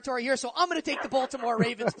dangerous territory here, so I'm going to take the Baltimore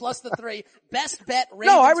Ravens plus the 3. Best bet, Ravens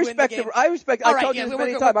No, I win the respect game. I told you this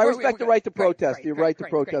many times. I respect the right to protest. Great, Your great, right to great,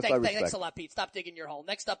 protest, great. I respect. Thanks a lot, Pete. Stop digging your hole.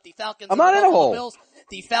 Next up, the Falcons. I'm and not the in a Buffalo hole. Bills.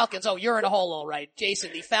 The Falcons. Oh, you're in a hole, all right.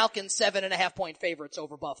 Jason, the Falcons 7.5-point favorites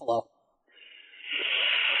over Buffalo.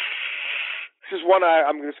 This is one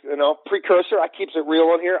I'm just, precursor. I keeps it real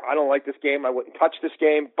on here. I don't like this game. I wouldn't touch this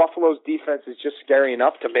game. Buffalo's defense is just scary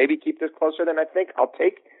enough to maybe keep this closer than I think. I'll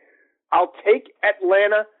take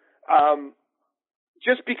Atlanta,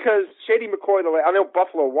 just because Shady McCoy, I know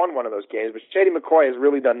Buffalo won one of those games, but Shady McCoy has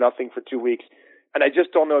really done nothing for 2 weeks, and I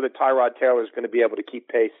just don't know that Tyrod Taylor is going to be able to keep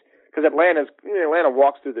pace, because Atlanta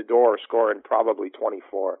walks through the door scoring probably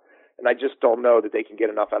 24, and I just don't know that they can get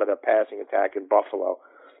enough out of their passing attack in Buffalo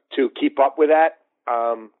to keep up with that.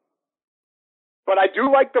 But I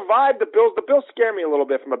do like the vibe. The Bills scare me a little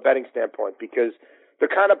bit from a betting standpoint, because they're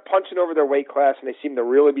kind of punching over their weight class, and they seem to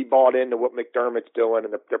really be bought into what McDermott's doing,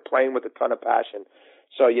 and they're playing with a ton of passion.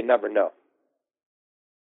 So you never know.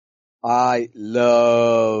 I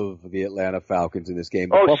love the Atlanta Falcons in this game.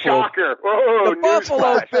 Shocker! Oh, the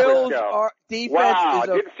Buffalo Bills defense wow, is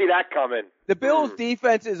didn't see that coming. The Bills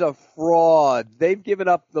defense is a fraud. They've given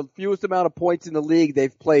up the fewest amount of points in the league.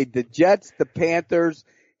 They've played the Jets, the Panthers,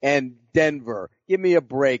 and Denver. Give me a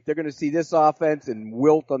break. They're going to see this offense and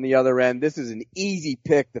wilt on the other end. This is an easy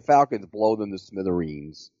pick. The Falcons blow them to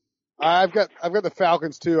smithereens. I've got the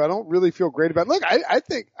Falcons too. I don't really feel great about it. Look, I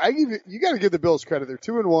think you got to give the Bills credit. They're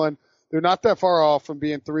 2-1. They're not that far off from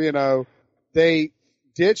being 3-0. They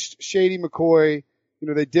ditched Shady McCoy.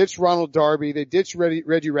 They ditched Ronald Darby. They ditched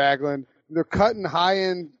Reggie Ragland. They're cutting high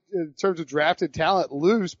end in terms of drafted talent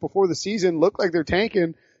loose before the season. Look like they're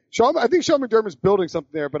tanking. I think Sean McDermott's building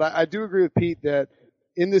something there, but I do agree with Pete that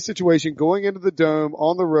in this situation, going into the Dome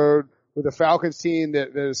on the road with a Falcons team that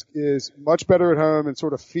is much better at home and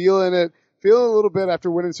sort of feeling a little bit after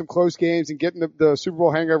winning some close games and getting the Super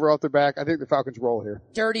Bowl hangover off their back, I think the Falcons roll here.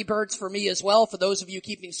 Dirty birds for me as well. For those of you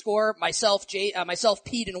keeping score, myself, Pete,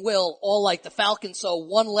 and Will all like the Falcons. So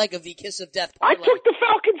one leg of the kiss of death parlay. I took the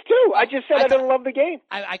Falcons too. I just said I didn't love the game.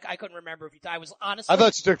 I couldn't remember if you. I was honestly. I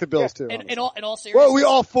thought you took the Bills too. In all seriousness. Whoa, we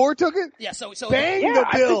all four took it? Yeah. So bang yeah,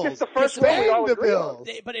 the Bills. I think it's the first one we all the agree on.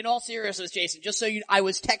 Bills. But in all seriousness, Jason, just so I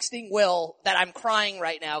was texting Will that I'm crying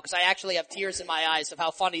right now because I actually have tears in my eyes of how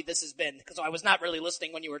funny this has been, because I was not really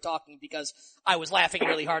listening when you were talking because I was laughing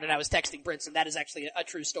really hard and I was texting Brinson. That is actually a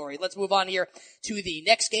true story. Let's move on here to the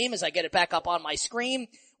next game as I get it back up on my screen.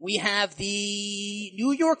 We have the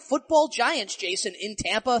New York Football Giants, Jason, in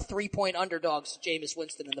Tampa, 3-point underdogs, Jameis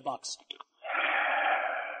Winston and the Bucs.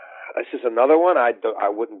 This is another one. I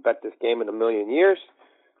wouldn't bet this game in a million years.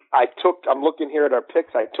 I'm looking here at our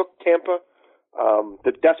picks. I took Tampa.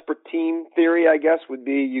 The desperate team theory, I guess, would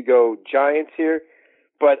be you go Giants here.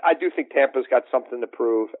 But I do think Tampa's got something to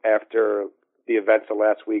prove after the events of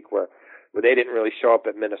last week where they didn't really show up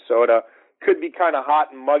at Minnesota. Could be kind of hot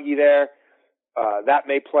and muggy there. That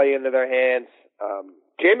may play into their hands.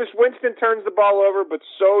 Jameis Winston turns the ball over, but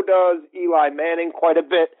so does Eli Manning quite a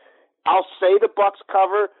bit. I'll say the Bucs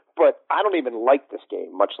cover, but I don't even like this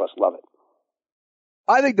game, much less love it.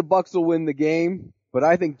 I think the Bucs will win the game, but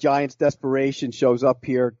I think Giants' desperation shows up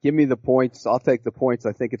here. Give me the points. I'll take the points.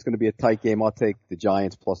 I think it's going to be a tight game. I'll take the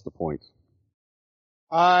Giants plus the points.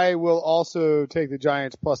 I will also take the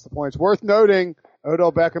Giants plus the points. Worth noting,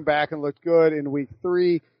 Odell Beckham back and looked good in week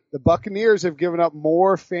 3. The Buccaneers have given up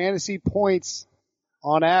more fantasy points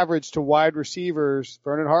on average to wide receivers.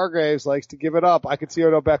 Vernon Hargreaves likes to give it up. I could see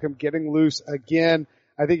Odell Beckham getting loose again.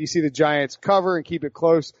 I think you see the Giants cover and keep it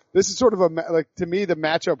close. This is sort of to me, the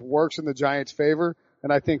matchup works in the Giants' favor,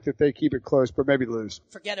 and I think that they keep it close, but maybe lose.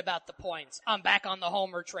 Forget about the points. I'm back on the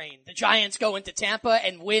homer train. The Giants go into Tampa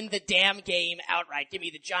and win the damn game outright. Give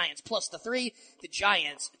me the Giants plus the 3, the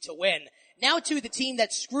Giants to win. Now to the team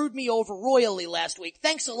that screwed me over royally last week.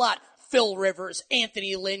 Thanks a lot, Phil Rivers,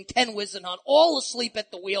 Anthony Lynn, Ken Wisenhunt, all asleep at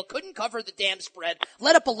the wheel, couldn't cover the damn spread,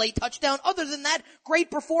 let up a late touchdown. Other than that, great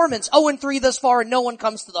performance. 0-3 thus far, and no one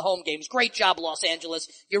comes to the home games. Great job, Los Angeles.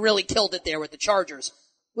 You really killed it there with the Chargers.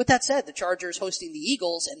 With that said, the Chargers hosting the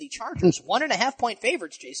Eagles, and the Chargers 1.5-point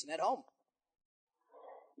favorites, Jason, at home.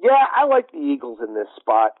 Yeah, I like the Eagles in this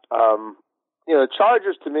spot. The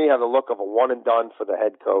Chargers to me have the look of a one and done for the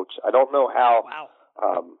head coach. I don't know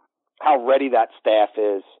how ready that staff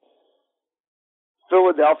is.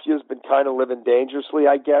 Philadelphia's been kind of living dangerously,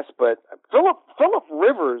 I guess, but Philip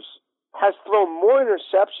Rivers has thrown more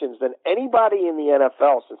interceptions than anybody in the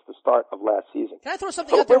NFL since the start of last season. Can I throw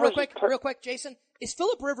something out there real quick, Jason? Is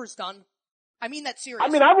Philip Rivers done? I mean that seriously. I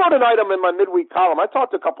mean, I wrote an item in my midweek column. I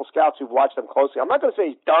talked to a couple scouts who've watched them closely. I'm not going to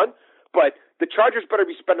say he's done, but the Chargers better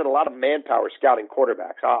be spending a lot of manpower scouting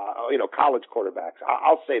quarterbacks, college quarterbacks.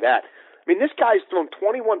 I'll say that. I mean, this guy's thrown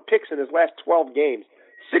 21 picks in his last 12 games.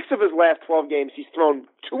 6 of his last 12 games, he's thrown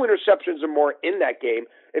 2 interceptions or more in that game,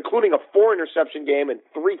 including a 4-interception game and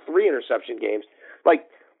 3 3-interception games. Like,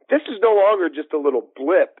 this is no longer just a little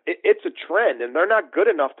blip. It's a trend, and they're not good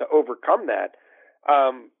enough to overcome that.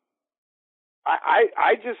 A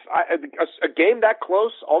game that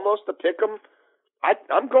close, almost to pick 'em,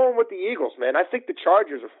 I'm going with the Eagles, man. I think the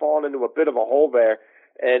Chargers are falling into a bit of a hole there.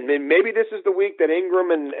 And maybe this is the week that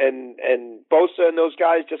Ingram and Bosa and those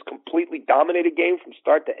guys just completely dominate a game from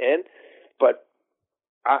start to end. But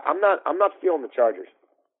I'm not feeling the Chargers.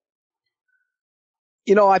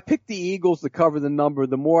 I picked the Eagles to cover the number.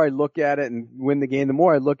 The more I look at it and win the game, the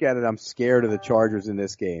more I look at it, I'm scared of the Chargers in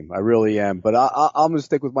this game. I really am. But I'm going to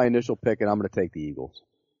stick with my initial pick, and I'm going to take the Eagles.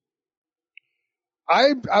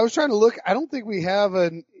 I was trying to look. I don't think we have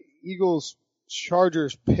an Eagles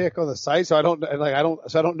Chargers pick on the site, so I don't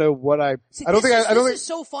know what I. See, I don't think. This is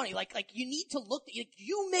so funny. Like you need to look.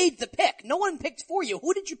 You made the pick. No one picked for you.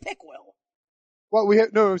 Who did you pick, Will? Well,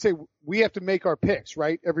 we have to make our picks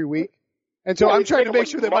right every week, and so I'm trying to make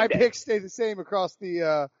sure that my picks stay the same across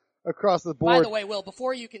the board. By the way, Will,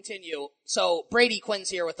 before you continue, so Brady Quinn's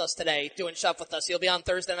here with us today, doing stuff with us. He'll be on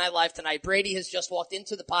Thursday Night Live tonight. Brady has just walked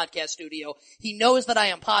into the podcast studio. He knows that I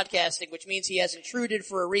am podcasting, which means he has intruded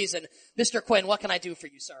for a reason. Mr. Quinn, what can I do for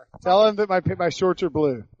you, sir? Tell him that my shorts are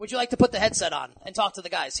blue. Would you like to put the headset on and talk to the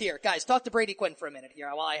guys? Here, guys, talk to Brady Quinn for a minute here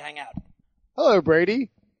while I hang out. Hello,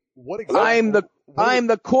 Brady. What exactly? I'm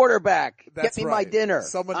the quarterback. That's Get me right. my dinner.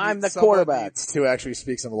 Someone quarterback. needs to actually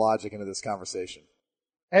speak some logic into this conversation.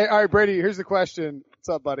 Hey, all right, Brady, here's the question. What's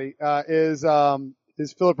up, buddy? Is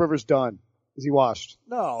Philip Rivers done? Is he washed?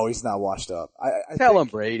 No, he's not washed up. I Tell think,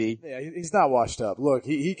 him, Brady. Yeah, he's not washed up. Look,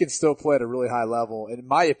 he can still play at a really high level. And in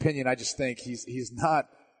my opinion, I just think he's not,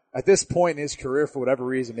 at this point in his career, for whatever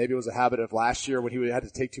reason, maybe it was a habit of last year when he had to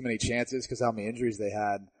take too many chances because how many injuries they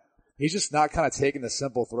had. He's just not kind of taking the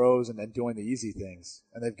simple throws and doing the easy things.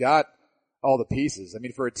 And they've got all the pieces. I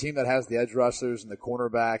mean, for a team that has the edge rushers and the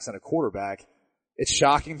cornerbacks and a quarterback, it's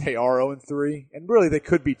shocking they are 0-3, and really they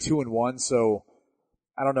could be 2-1. So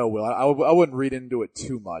I don't know, Will. I wouldn't read into it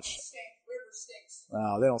too much. Rivers stinks.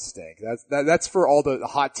 No, they don't stink. That's for all the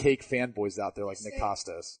hot take fanboys out there like Nick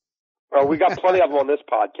Costas. Oh, we got plenty of them on this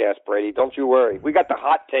podcast, Brady. Don't you worry. We got the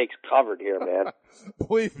hot takes covered here, man.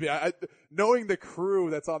 Believe me, knowing the crew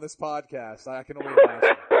that's on this podcast, I can only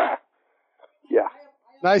imagine. Yeah.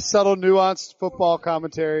 Nice, subtle, nuanced football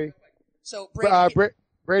commentary. So Brady.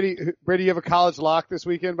 Brady, you have a college lock this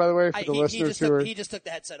weekend, by the way, for the listeners who are... He just took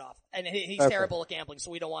the headset off. And he's terrible at gambling,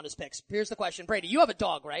 so we don't want his picks. Here's the question. Brady, you have a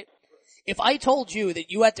dog, right? If I told you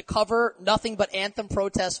that you had to cover nothing but anthem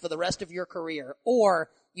protests for the rest of your career, or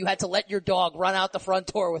you had to let your dog run out the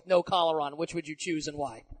front door with no collar on, which would you choose and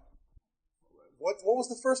why? What was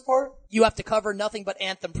the first part? You have to cover nothing but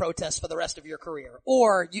anthem protests for the rest of your career,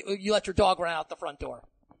 or you let your dog run out the front door.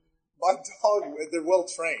 My dog, they're well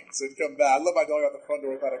trained, so it'd come back. I let my dog out the front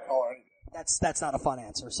door without a collar or anything. That's not a fun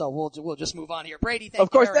answer, so we'll just move on here. Brady, thank you. Of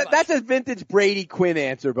course, very much. That's a vintage Brady Quinn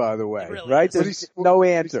answer, by the way, really right? Is. There's no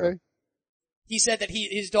answer. He said that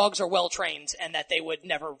his dogs are well trained and that they would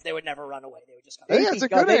never run away. They would just come. Yeah, that's a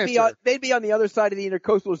good answer. They'd be on the other side of the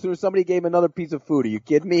intercoastal as soon as somebody gave him another piece of food. Are you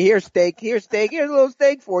kidding me? Here's steak, here's a little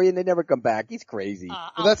steak for you, and they never come back. He's crazy.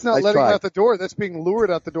 Well, that's not letting him out the door. That's being lured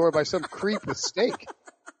out the door by some creep with steak.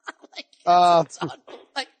 Thank you. It's on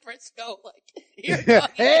Mike Briscoe. Like, here, Dougie.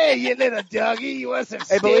 Hey, you little doggy, you want some Hey,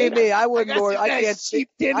 steak? believe me, I wouldn't got lure. some I nice cheap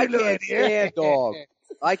dinner I over can't here. stand dogs.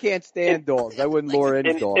 I can't stand dogs. I wouldn't lure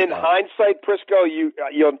any dog. In hindsight, Prisco,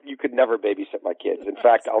 you could never babysit my kids. In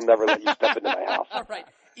fact, I'll never let you step into my house. All right.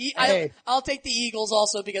 Hey. I'll take the Eagles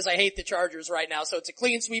also because I hate the Chargers right now. So it's a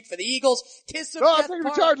clean sweep for the Eagles. Kiss of No, I'm death taking the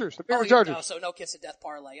parlay. Chargers. I'm taking the Chargers. No, so no kiss of death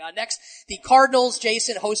parlay. Next, the Cardinals,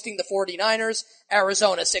 Jason, hosting the 49ers.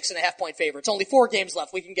 Arizona, 6.5 point favorites. Only 4 games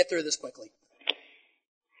left. We can get through this quickly.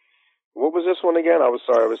 What was this one again? I was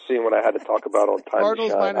sorry. I was seeing what I had to talk about on time.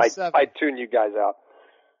 Cardinals -7. I tuned you guys out.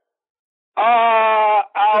 I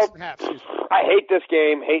hate this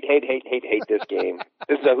game. Hate this game.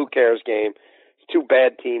 This is a who cares game. It's 2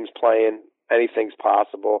 bad teams playing. Anything's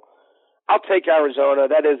possible. I'll take Arizona.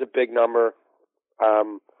 That is a big number.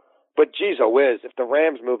 But geez, if the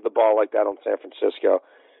Rams move the ball like that on San Francisco,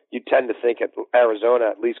 you tend to think Arizona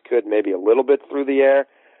at least could maybe a little bit through the air.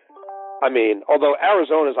 I mean, although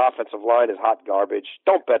Arizona's offensive line is hot garbage,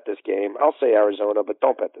 don't bet this game. I'll say Arizona, but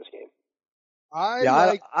don't bet this game.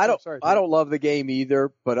 I don't love the game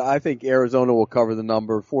either, but I think Arizona will cover the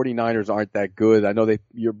number. 49ers aren't that good. I know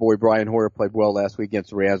your boy Brian Hoyer played well last week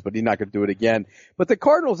against the Rams, but he's not going to do it again. But the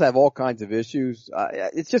Cardinals have all kinds of issues.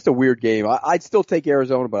 It's just a weird game. I'd still take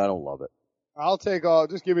Arizona, but I don't love it. I'll take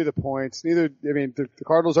just give me the points. The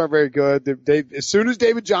Cardinals aren't very good. As soon as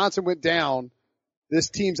David Johnson went down, this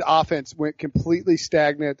team's offense went completely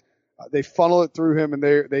stagnant. They funnel it through him, and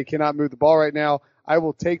they cannot move the ball right now. I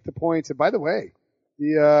will take the points. And by the way,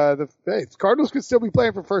 the Cardinals could still be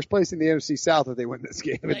playing for first place in the NFC South if they win this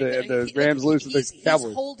game. And the Rams lose to the Cowboys.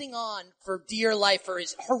 He's holding on for dear life for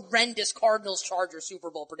his horrendous Cardinals-Chargers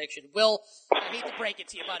Super Bowl prediction. Will, I hate to break it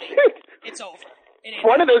to you, buddy. It's over.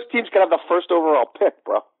 One of those teams could have the first overall pick,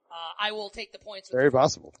 bro. I will take the points. Very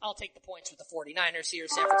possible. I'll take the points with the 49ers here.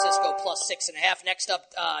 San Francisco plus 6.5. Next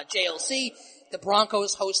up, JLC. The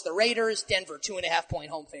Broncos host the Raiders. Denver 2.5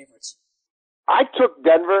 point home favorites. I took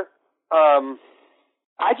Denver.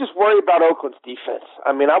 I just worry about Oakland's defense.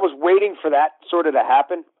 I mean, I was waiting for that sort of to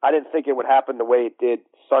happen. I didn't think it would happen the way it did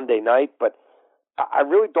Sunday night, but I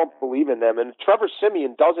really don't believe in them. And Trevor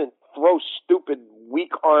Siemian doesn't throw stupid,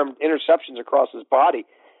 weak-armed interceptions across his body.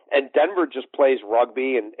 And Denver just plays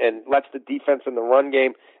rugby and lets the defense in the run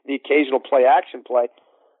game, the occasional play-action play.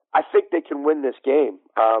 I think they can win this game.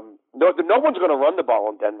 No one's going to run the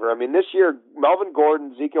ball in Denver. I mean, this year, Melvin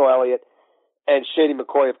Gordon, Ezekiel Elliott, and Shady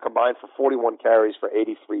McCoy have combined for 41 carries for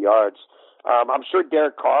 83 yards. I'm sure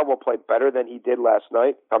Derek Carr will play better than he did last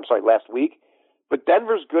week. But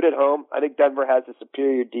Denver's good at home. I think Denver has a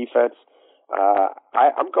superior defense.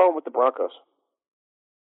 I'm going with the Broncos.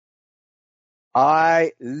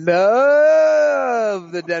 I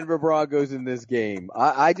love the Denver Broncos in this game.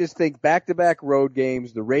 I just think back-to-back road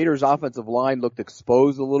games, the Raiders' offensive line looked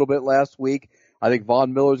exposed a little bit last week. I think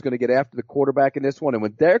Von Miller's going to get after the quarterback in this one. And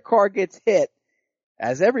when Derek Carr gets hit,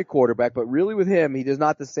 as every quarterback, but really with him, he is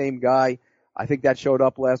not the same guy. I think that showed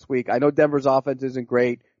up last week. I know Denver's offense isn't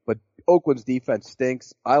great, but Oakland's defense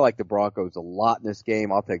stinks. I like the Broncos a lot in this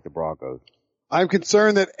game. I'll take the Broncos. I'm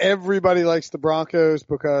concerned that everybody likes the Broncos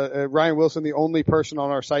because Ryan Wilson, the only person on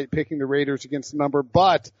our site picking the Raiders against the number.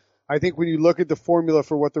 But I think when you look at the formula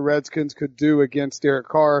for what the Redskins could do against Derek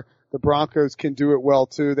Carr, the Broncos can do it well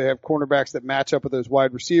too. They have cornerbacks that match up with those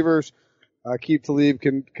wide receivers. Keith Talib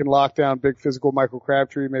can lock down big physical Michael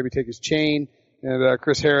Crabtree, maybe take his chain. And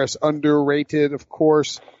Chris Harris, underrated, of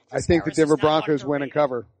course. I think the Denver Broncos win and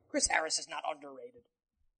cover. Chris Harris is not underrated.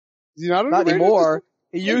 Is he not underrated? Not anymore.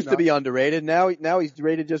 He used to be underrated. Now he's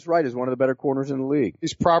rated just right as one of the better corners in the league.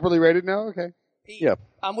 He's properly rated now? Okay. Pete, yeah.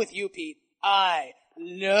 I'm with you, Pete. I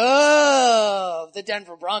love the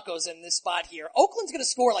Denver Broncos in this spot here. Oakland's going to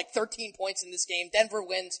score like 13 points in this game. Denver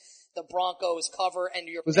wins. The Broncos cover. And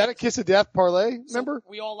was that a kiss of death parlay? Remember? So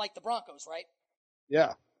we all like the Broncos, right?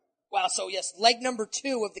 Yeah. Wow. So yes, leg number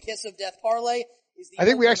 2 of the kiss of death parlay. I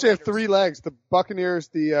think we actually have 3 legs. The Buccaneers,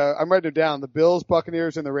 I'm writing it down, the Bills,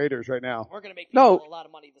 Buccaneers, and the Raiders right now. We're going to make people a lot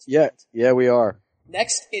of money this weekend. Yeah, we are.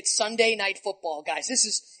 Next, it's Sunday Night Football, guys.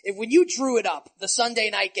 When you drew it up, the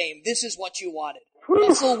Sunday night game, this is what you wanted.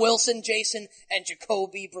 Russell Wilson, Jason, and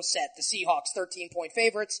Jacoby Brissett, the Seahawks, 13-point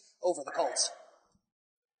favorites over the Colts.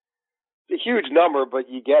 It's a huge number, but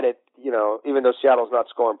you get it. Even though Seattle's not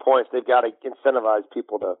scoring points, they've got to incentivize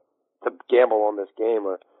people to gamble on this game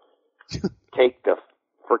or take the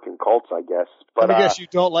freaking Colts, I guess. But I guess you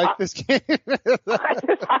don't like this game.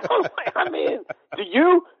 I mean, do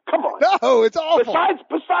you? Come on. No, it's awful.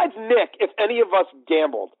 Besides Nick, if any of us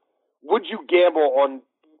gambled, would you gamble on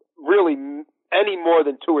really any more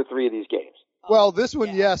than 2 or 3 of these games? Well, this one,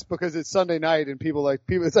 Yeah. yes, because it's Sunday night and people,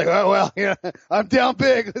 it's like, oh, well, yeah, I'm down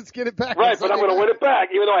big. Let's get it back. Right, but I'm going to win it back,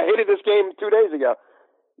 even though I hated this game 2 days ago.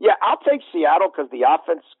 Yeah, I'll take Seattle because the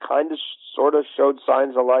offense kind of sort of showed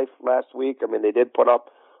signs of life last week. I mean, they did put up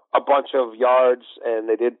a bunch of yards and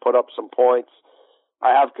they did put up some points.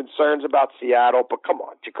 I have concerns about Seattle, but come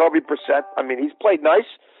on, Jacoby Brissett, I mean, he's played nice,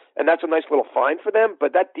 and that's a nice little find for them,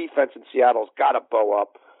 but that defense in Seattle's got to bow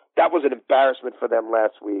up. That was an embarrassment for them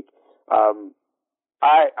last week. I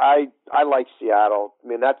like Seattle. I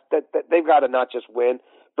mean, that they've got to not just win,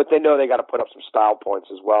 but they know they got to put up some style points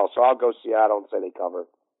as well. So I'll go Seattle and say they cover.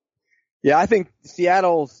 Yeah, I think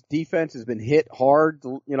Seattle's defense has been hit hard,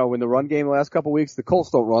 in the run game the last couple of weeks. The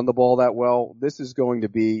Colts don't run the ball that well. This is going to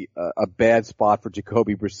be a bad spot for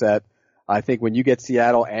Jacoby Brissett. I think when you get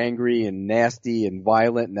Seattle angry and nasty and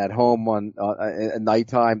violent and at home on at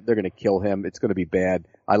nighttime, they're going to kill him. It's going to be bad.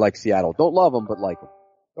 I like Seattle. Don't love them, but like them.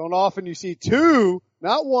 Don't often you see two,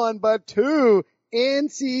 not one, but two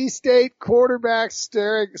NC State quarterbacks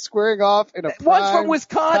squaring off in a prime One's from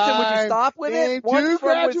Wisconsin. Would you time stop with game. it? One's Two from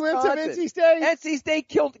graduates Wisconsin. of NC State. NC State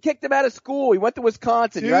kicked him out of school. He went to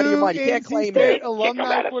Wisconsin. You're out of your mind. You can't NC claim State it. Kick him alumni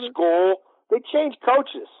out of school. They changed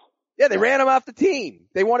coaches. Yeah, they ran him off the team.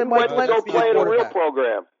 They wanted He Mike went to Glennon go to be the play in a real quarterback.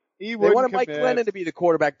 program. He They wouldn't wanted Mike commit. Glennon to be the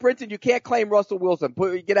quarterback. Brinson, you can't claim Russell Wilson.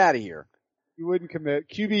 Get out of here. You wouldn't commit.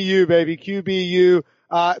 QBU, baby. QBU.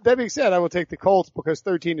 That being said, I will take the Colts because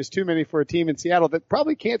 13 is too many for a team in Seattle that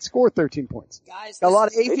probably can't score 13 points. Guys, Got a lot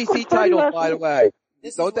of this ACC titles, by the way.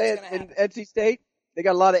 is Don't what's they gonna in happen. NC State? They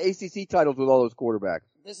got a lot of ACC titles with all those quarterbacks.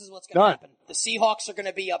 This is what's going to Done. happen. The Seahawks are going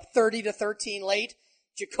to be up 30-13 late.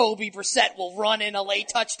 Jacoby Brissett will run in a late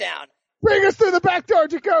touchdown. Bring us through the back door,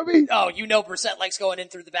 Jacoby. Oh, you know Brissett likes going in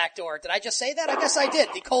through the back door. Did I just say that? I guess I did.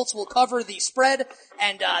 The Colts will cover the spread,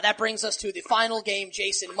 and that brings us to the final game,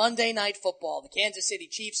 Jason. Monday Night Football. The Kansas City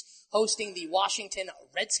Chiefs hosting the Washington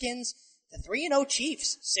Redskins. The 3-0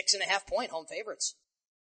 Chiefs, 6.5-point home favorites.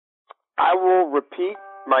 I will repeat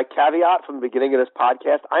my caveat from the beginning of this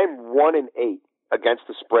podcast. I'm 1-8 against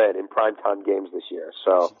the spread in primetime games this year.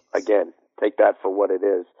 So again, take that for what it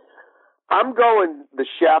is. I'm going the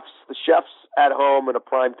chefs at home in a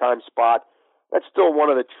primetime spot. That's still one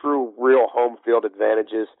of the true, real home field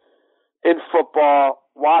advantages. In football,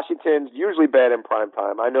 Washington's usually bad in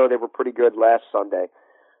primetime. I know they were pretty good last Sunday.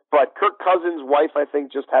 But Kirk Cousins' wife, I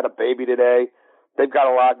think, just had a baby today. They've got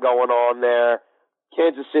a lot going on there.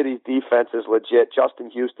 Kansas City's defense is legit. Justin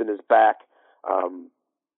Houston is back. Look,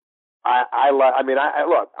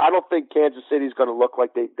 I don't think Kansas City's going to look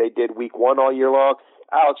like they did week one all year long.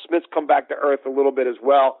 Alex Smith's come back to earth a little bit as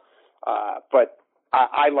well. But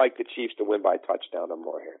I like the Chiefs to win by a touchdown or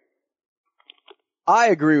more here. I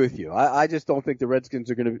agree with you. I just don't think the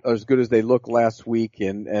Redskins are going to be as good as they looked last week,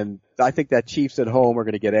 and I think that Chiefs at home are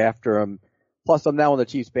going to get after them. Plus, I'm now on the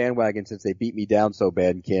Chiefs bandwagon since they beat me down so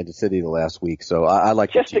bad in Kansas City the last week. So I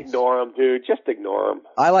like Just the Chiefs. ignore them, dude. Just ignore them.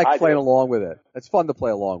 I like playing do. along with it. It's fun to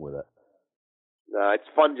play along with it. It's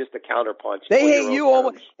fun just to counterpunch. They on your hate own you terms.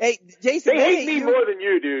 almost. Hey, Jason, They hate me you. more than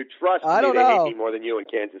you, dude. Trust I me, don't they know. hate me more than you in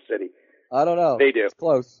Kansas City. I don't know. They do. It's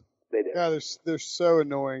close. They do. Yeah, they're so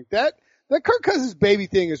annoying. That Kirk Cousins baby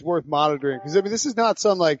thing is worth monitoring because I mean this is not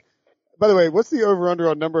some like. By the way, what's the over/under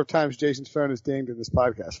on number of times Jason's phone is dinged in this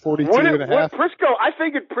podcast? 42 and a half. I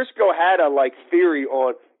figured Prisco had a `theory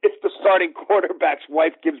on if the starting quarterback's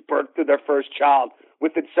wife gives birth to their first child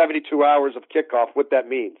within 72 hours of kickoff, what that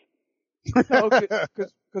means.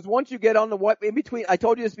 Because once you get on the in between, I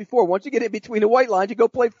told you this before. Once you get in between the white lines, you go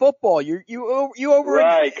play football. You over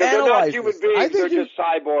Right, because they're not analyze human this. beings; they're just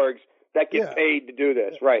cyborgs that get paid to do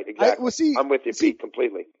this. Right, exactly. I'm with you, Pete,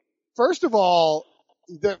 completely. First of all,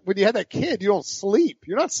 when you have that kid, you don't sleep.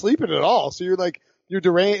 You're not sleeping at all. So you're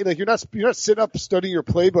deranged. Like you're not sitting up studying your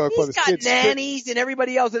playbook while He's this got kid's nannies and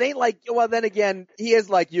everybody else. It ain't like, well, then again, he is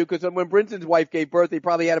like you because when Brinson's wife gave birth, he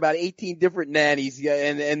probably had about 18 different nannies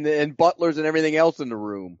and butlers and everything else in the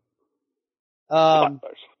room. Butlers.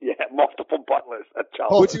 Yeah, multiple butlers. That's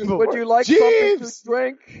how Would you like something to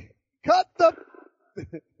drink? Cut the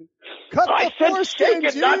I said foreskin,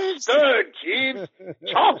 shake it, not Jeeves. stirred, Jeeves.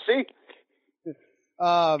 Chauncey.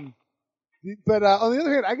 But on the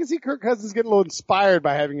other hand, I can see Kirk Cousins getting a little inspired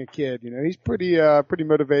by having a kid. You know, he's pretty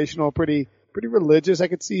motivational, pretty pretty religious. I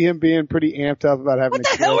could see him being pretty amped up about having What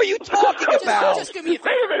the hell are you talking about? Just give me a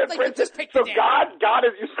Wait a minute, like, Prince. just pick So the damn. God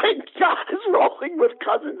is, you're saying God is rolling with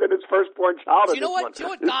Cousins and his firstborn child. Do you know in what? this Do you know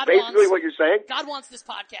one. what God This is basically wants? what you're saying? God wants this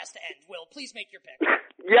podcast to end. Will, please make your pick.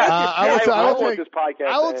 Yes, I will want take, this podcast.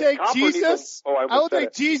 I will to take end. Copper needs Jesus. a- oh, I will almost said take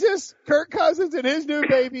it. Jesus, Kirk Cousins, and his new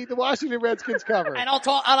baby, the Washington Redskins cover. And I'll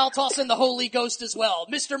toss in the Holy Ghost as well.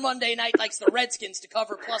 Mr. Monday Night likes the Redskins to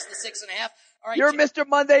cover plus the 6.5. All right, You're Mr.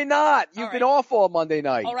 Monday Night. You've All been right. awful on Monday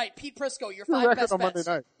night. All right, Pete Prisco, your Your 5 record best on Monday bets.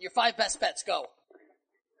 night. Your 5 best bets, go.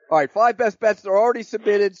 All right, 5 best bets. They're already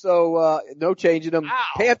submitted, so no changing them. Wow.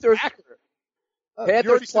 Panthers, Accurate. You Panthers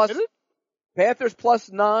already plus submitted? Panthers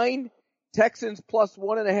plus 9, Texans plus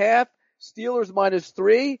 1.5, Steelers minus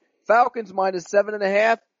 3, Falcons minus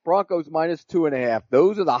 7.5, Broncos minus 2.5.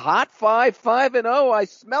 Those are the hot 5-5-0. I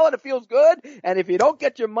smell it. It feels good. And if you don't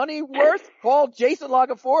get your money worth, call Jason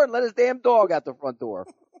Lagafor and let his damn dog out the front door.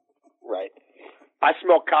 Right. I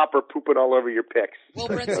smell copper pooping all over your picks. Will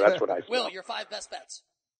So Brinson. that's what I smell. Will, your 5 best bets.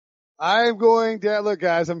 I'm going down. Look,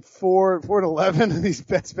 guys, I'm 4-11. These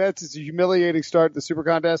best bets. It's a humiliating start to the Super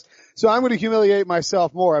Contest. So I'm going to humiliate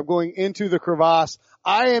myself more. I'm going into the crevasse.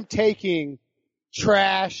 I am taking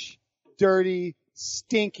trash, dirty,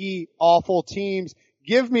 stinky, awful teams.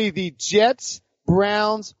 Give me the Jets,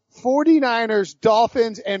 Browns, 49ers,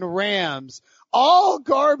 Dolphins, and Rams. All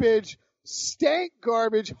garbage, stank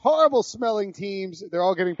garbage, horrible smelling teams. They're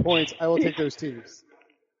all getting points. I will take those teams.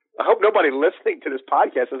 I hope nobody listening to this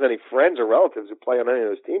podcast has any friends or relatives who play on any of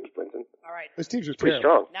those teams, Brinson. All right. Those teams are Pretty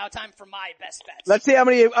terrible. strong. Now time for my best bets. Let's see how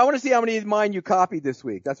many, I want to see how many of mine you copied this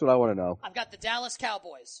week. That's what I want to know. I've got the Dallas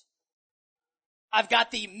Cowboys. I've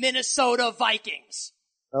got the Minnesota Vikings.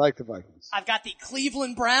 I like the Vikings. I've got the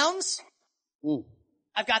Cleveland Browns. Ooh.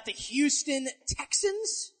 I've got the Houston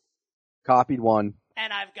Texans. Copied one.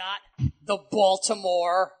 And I've got the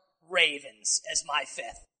Baltimore Ravens as my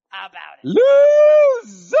 5th. How about it?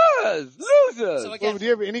 Losers! So Well, again, do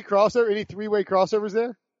you have any crossover, any three-way crossovers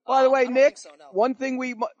there? By the way, I don't Nick, think so, no. one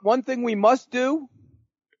thing we must do,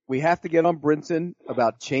 we have to get on Brinson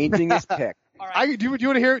about changing his pick. all right. Do you want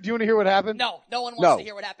to hear what happened? No one wants No. to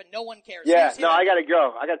hear what happened. No one cares. Yeah, Here's no, it. I gotta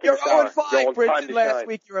go. I gotta take You're a shower. 0-5, Go on time Brinson, to last shine.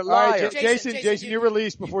 week. You're a All right, liar. Jason, you're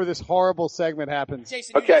released before this horrible segment happens.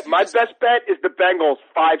 Jason, you Okay, just- you my just- best bet is the Bengals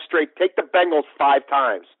 5 straight. Take the Bengals 5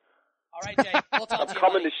 times. All right, Jay. We'll talk I'm to you.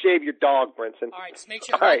 coming buddy. to shave your dog, Brinson. All right, just make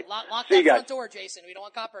sure All right. lock See that you guys. front door, Jason. We don't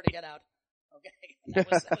want Copper to get out. Okay,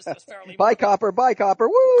 that was fairly. Bye, Copper. Bye, Copper.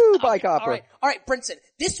 Woo! Bye, Okay, Copper. All right, Brinson.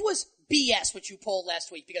 This was BS what you pulled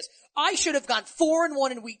last week because I should have gone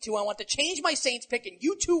 4-1 in week 2. I want to change my Saints pick, and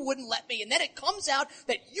you two wouldn't let me. And then it comes out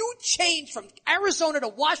that you changed from Arizona to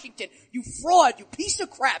Washington. You fraud! You piece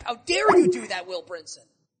of crap! How dare you do that, Will Brinson?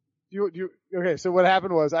 Okay, so what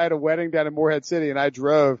happened was I had a wedding down in Morehead City, and I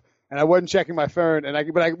drove, and I wasn't checking my phone, and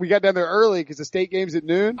we got down there early because the state game's at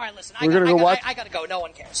noon. All right, listen. We're gonna go watch. I gotta go. No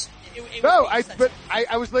one cares. No,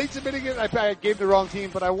 I was late submitting it. I gave the wrong team,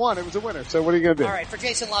 but I won. It was a winner. So what are you gonna do? All right, for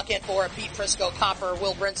Jason Lockett, Pete Prisco, Copper,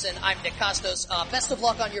 Will Brinson, I'm Nick Costos. Best of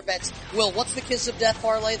luck on your bets. Will, what's the Kiss of Death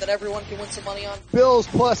parlay that everyone can win some money on? Bills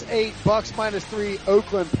 +8, Bucks -3,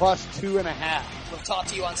 Oakland +2.5. We'll talk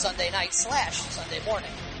to you on Sunday night / Sunday morning.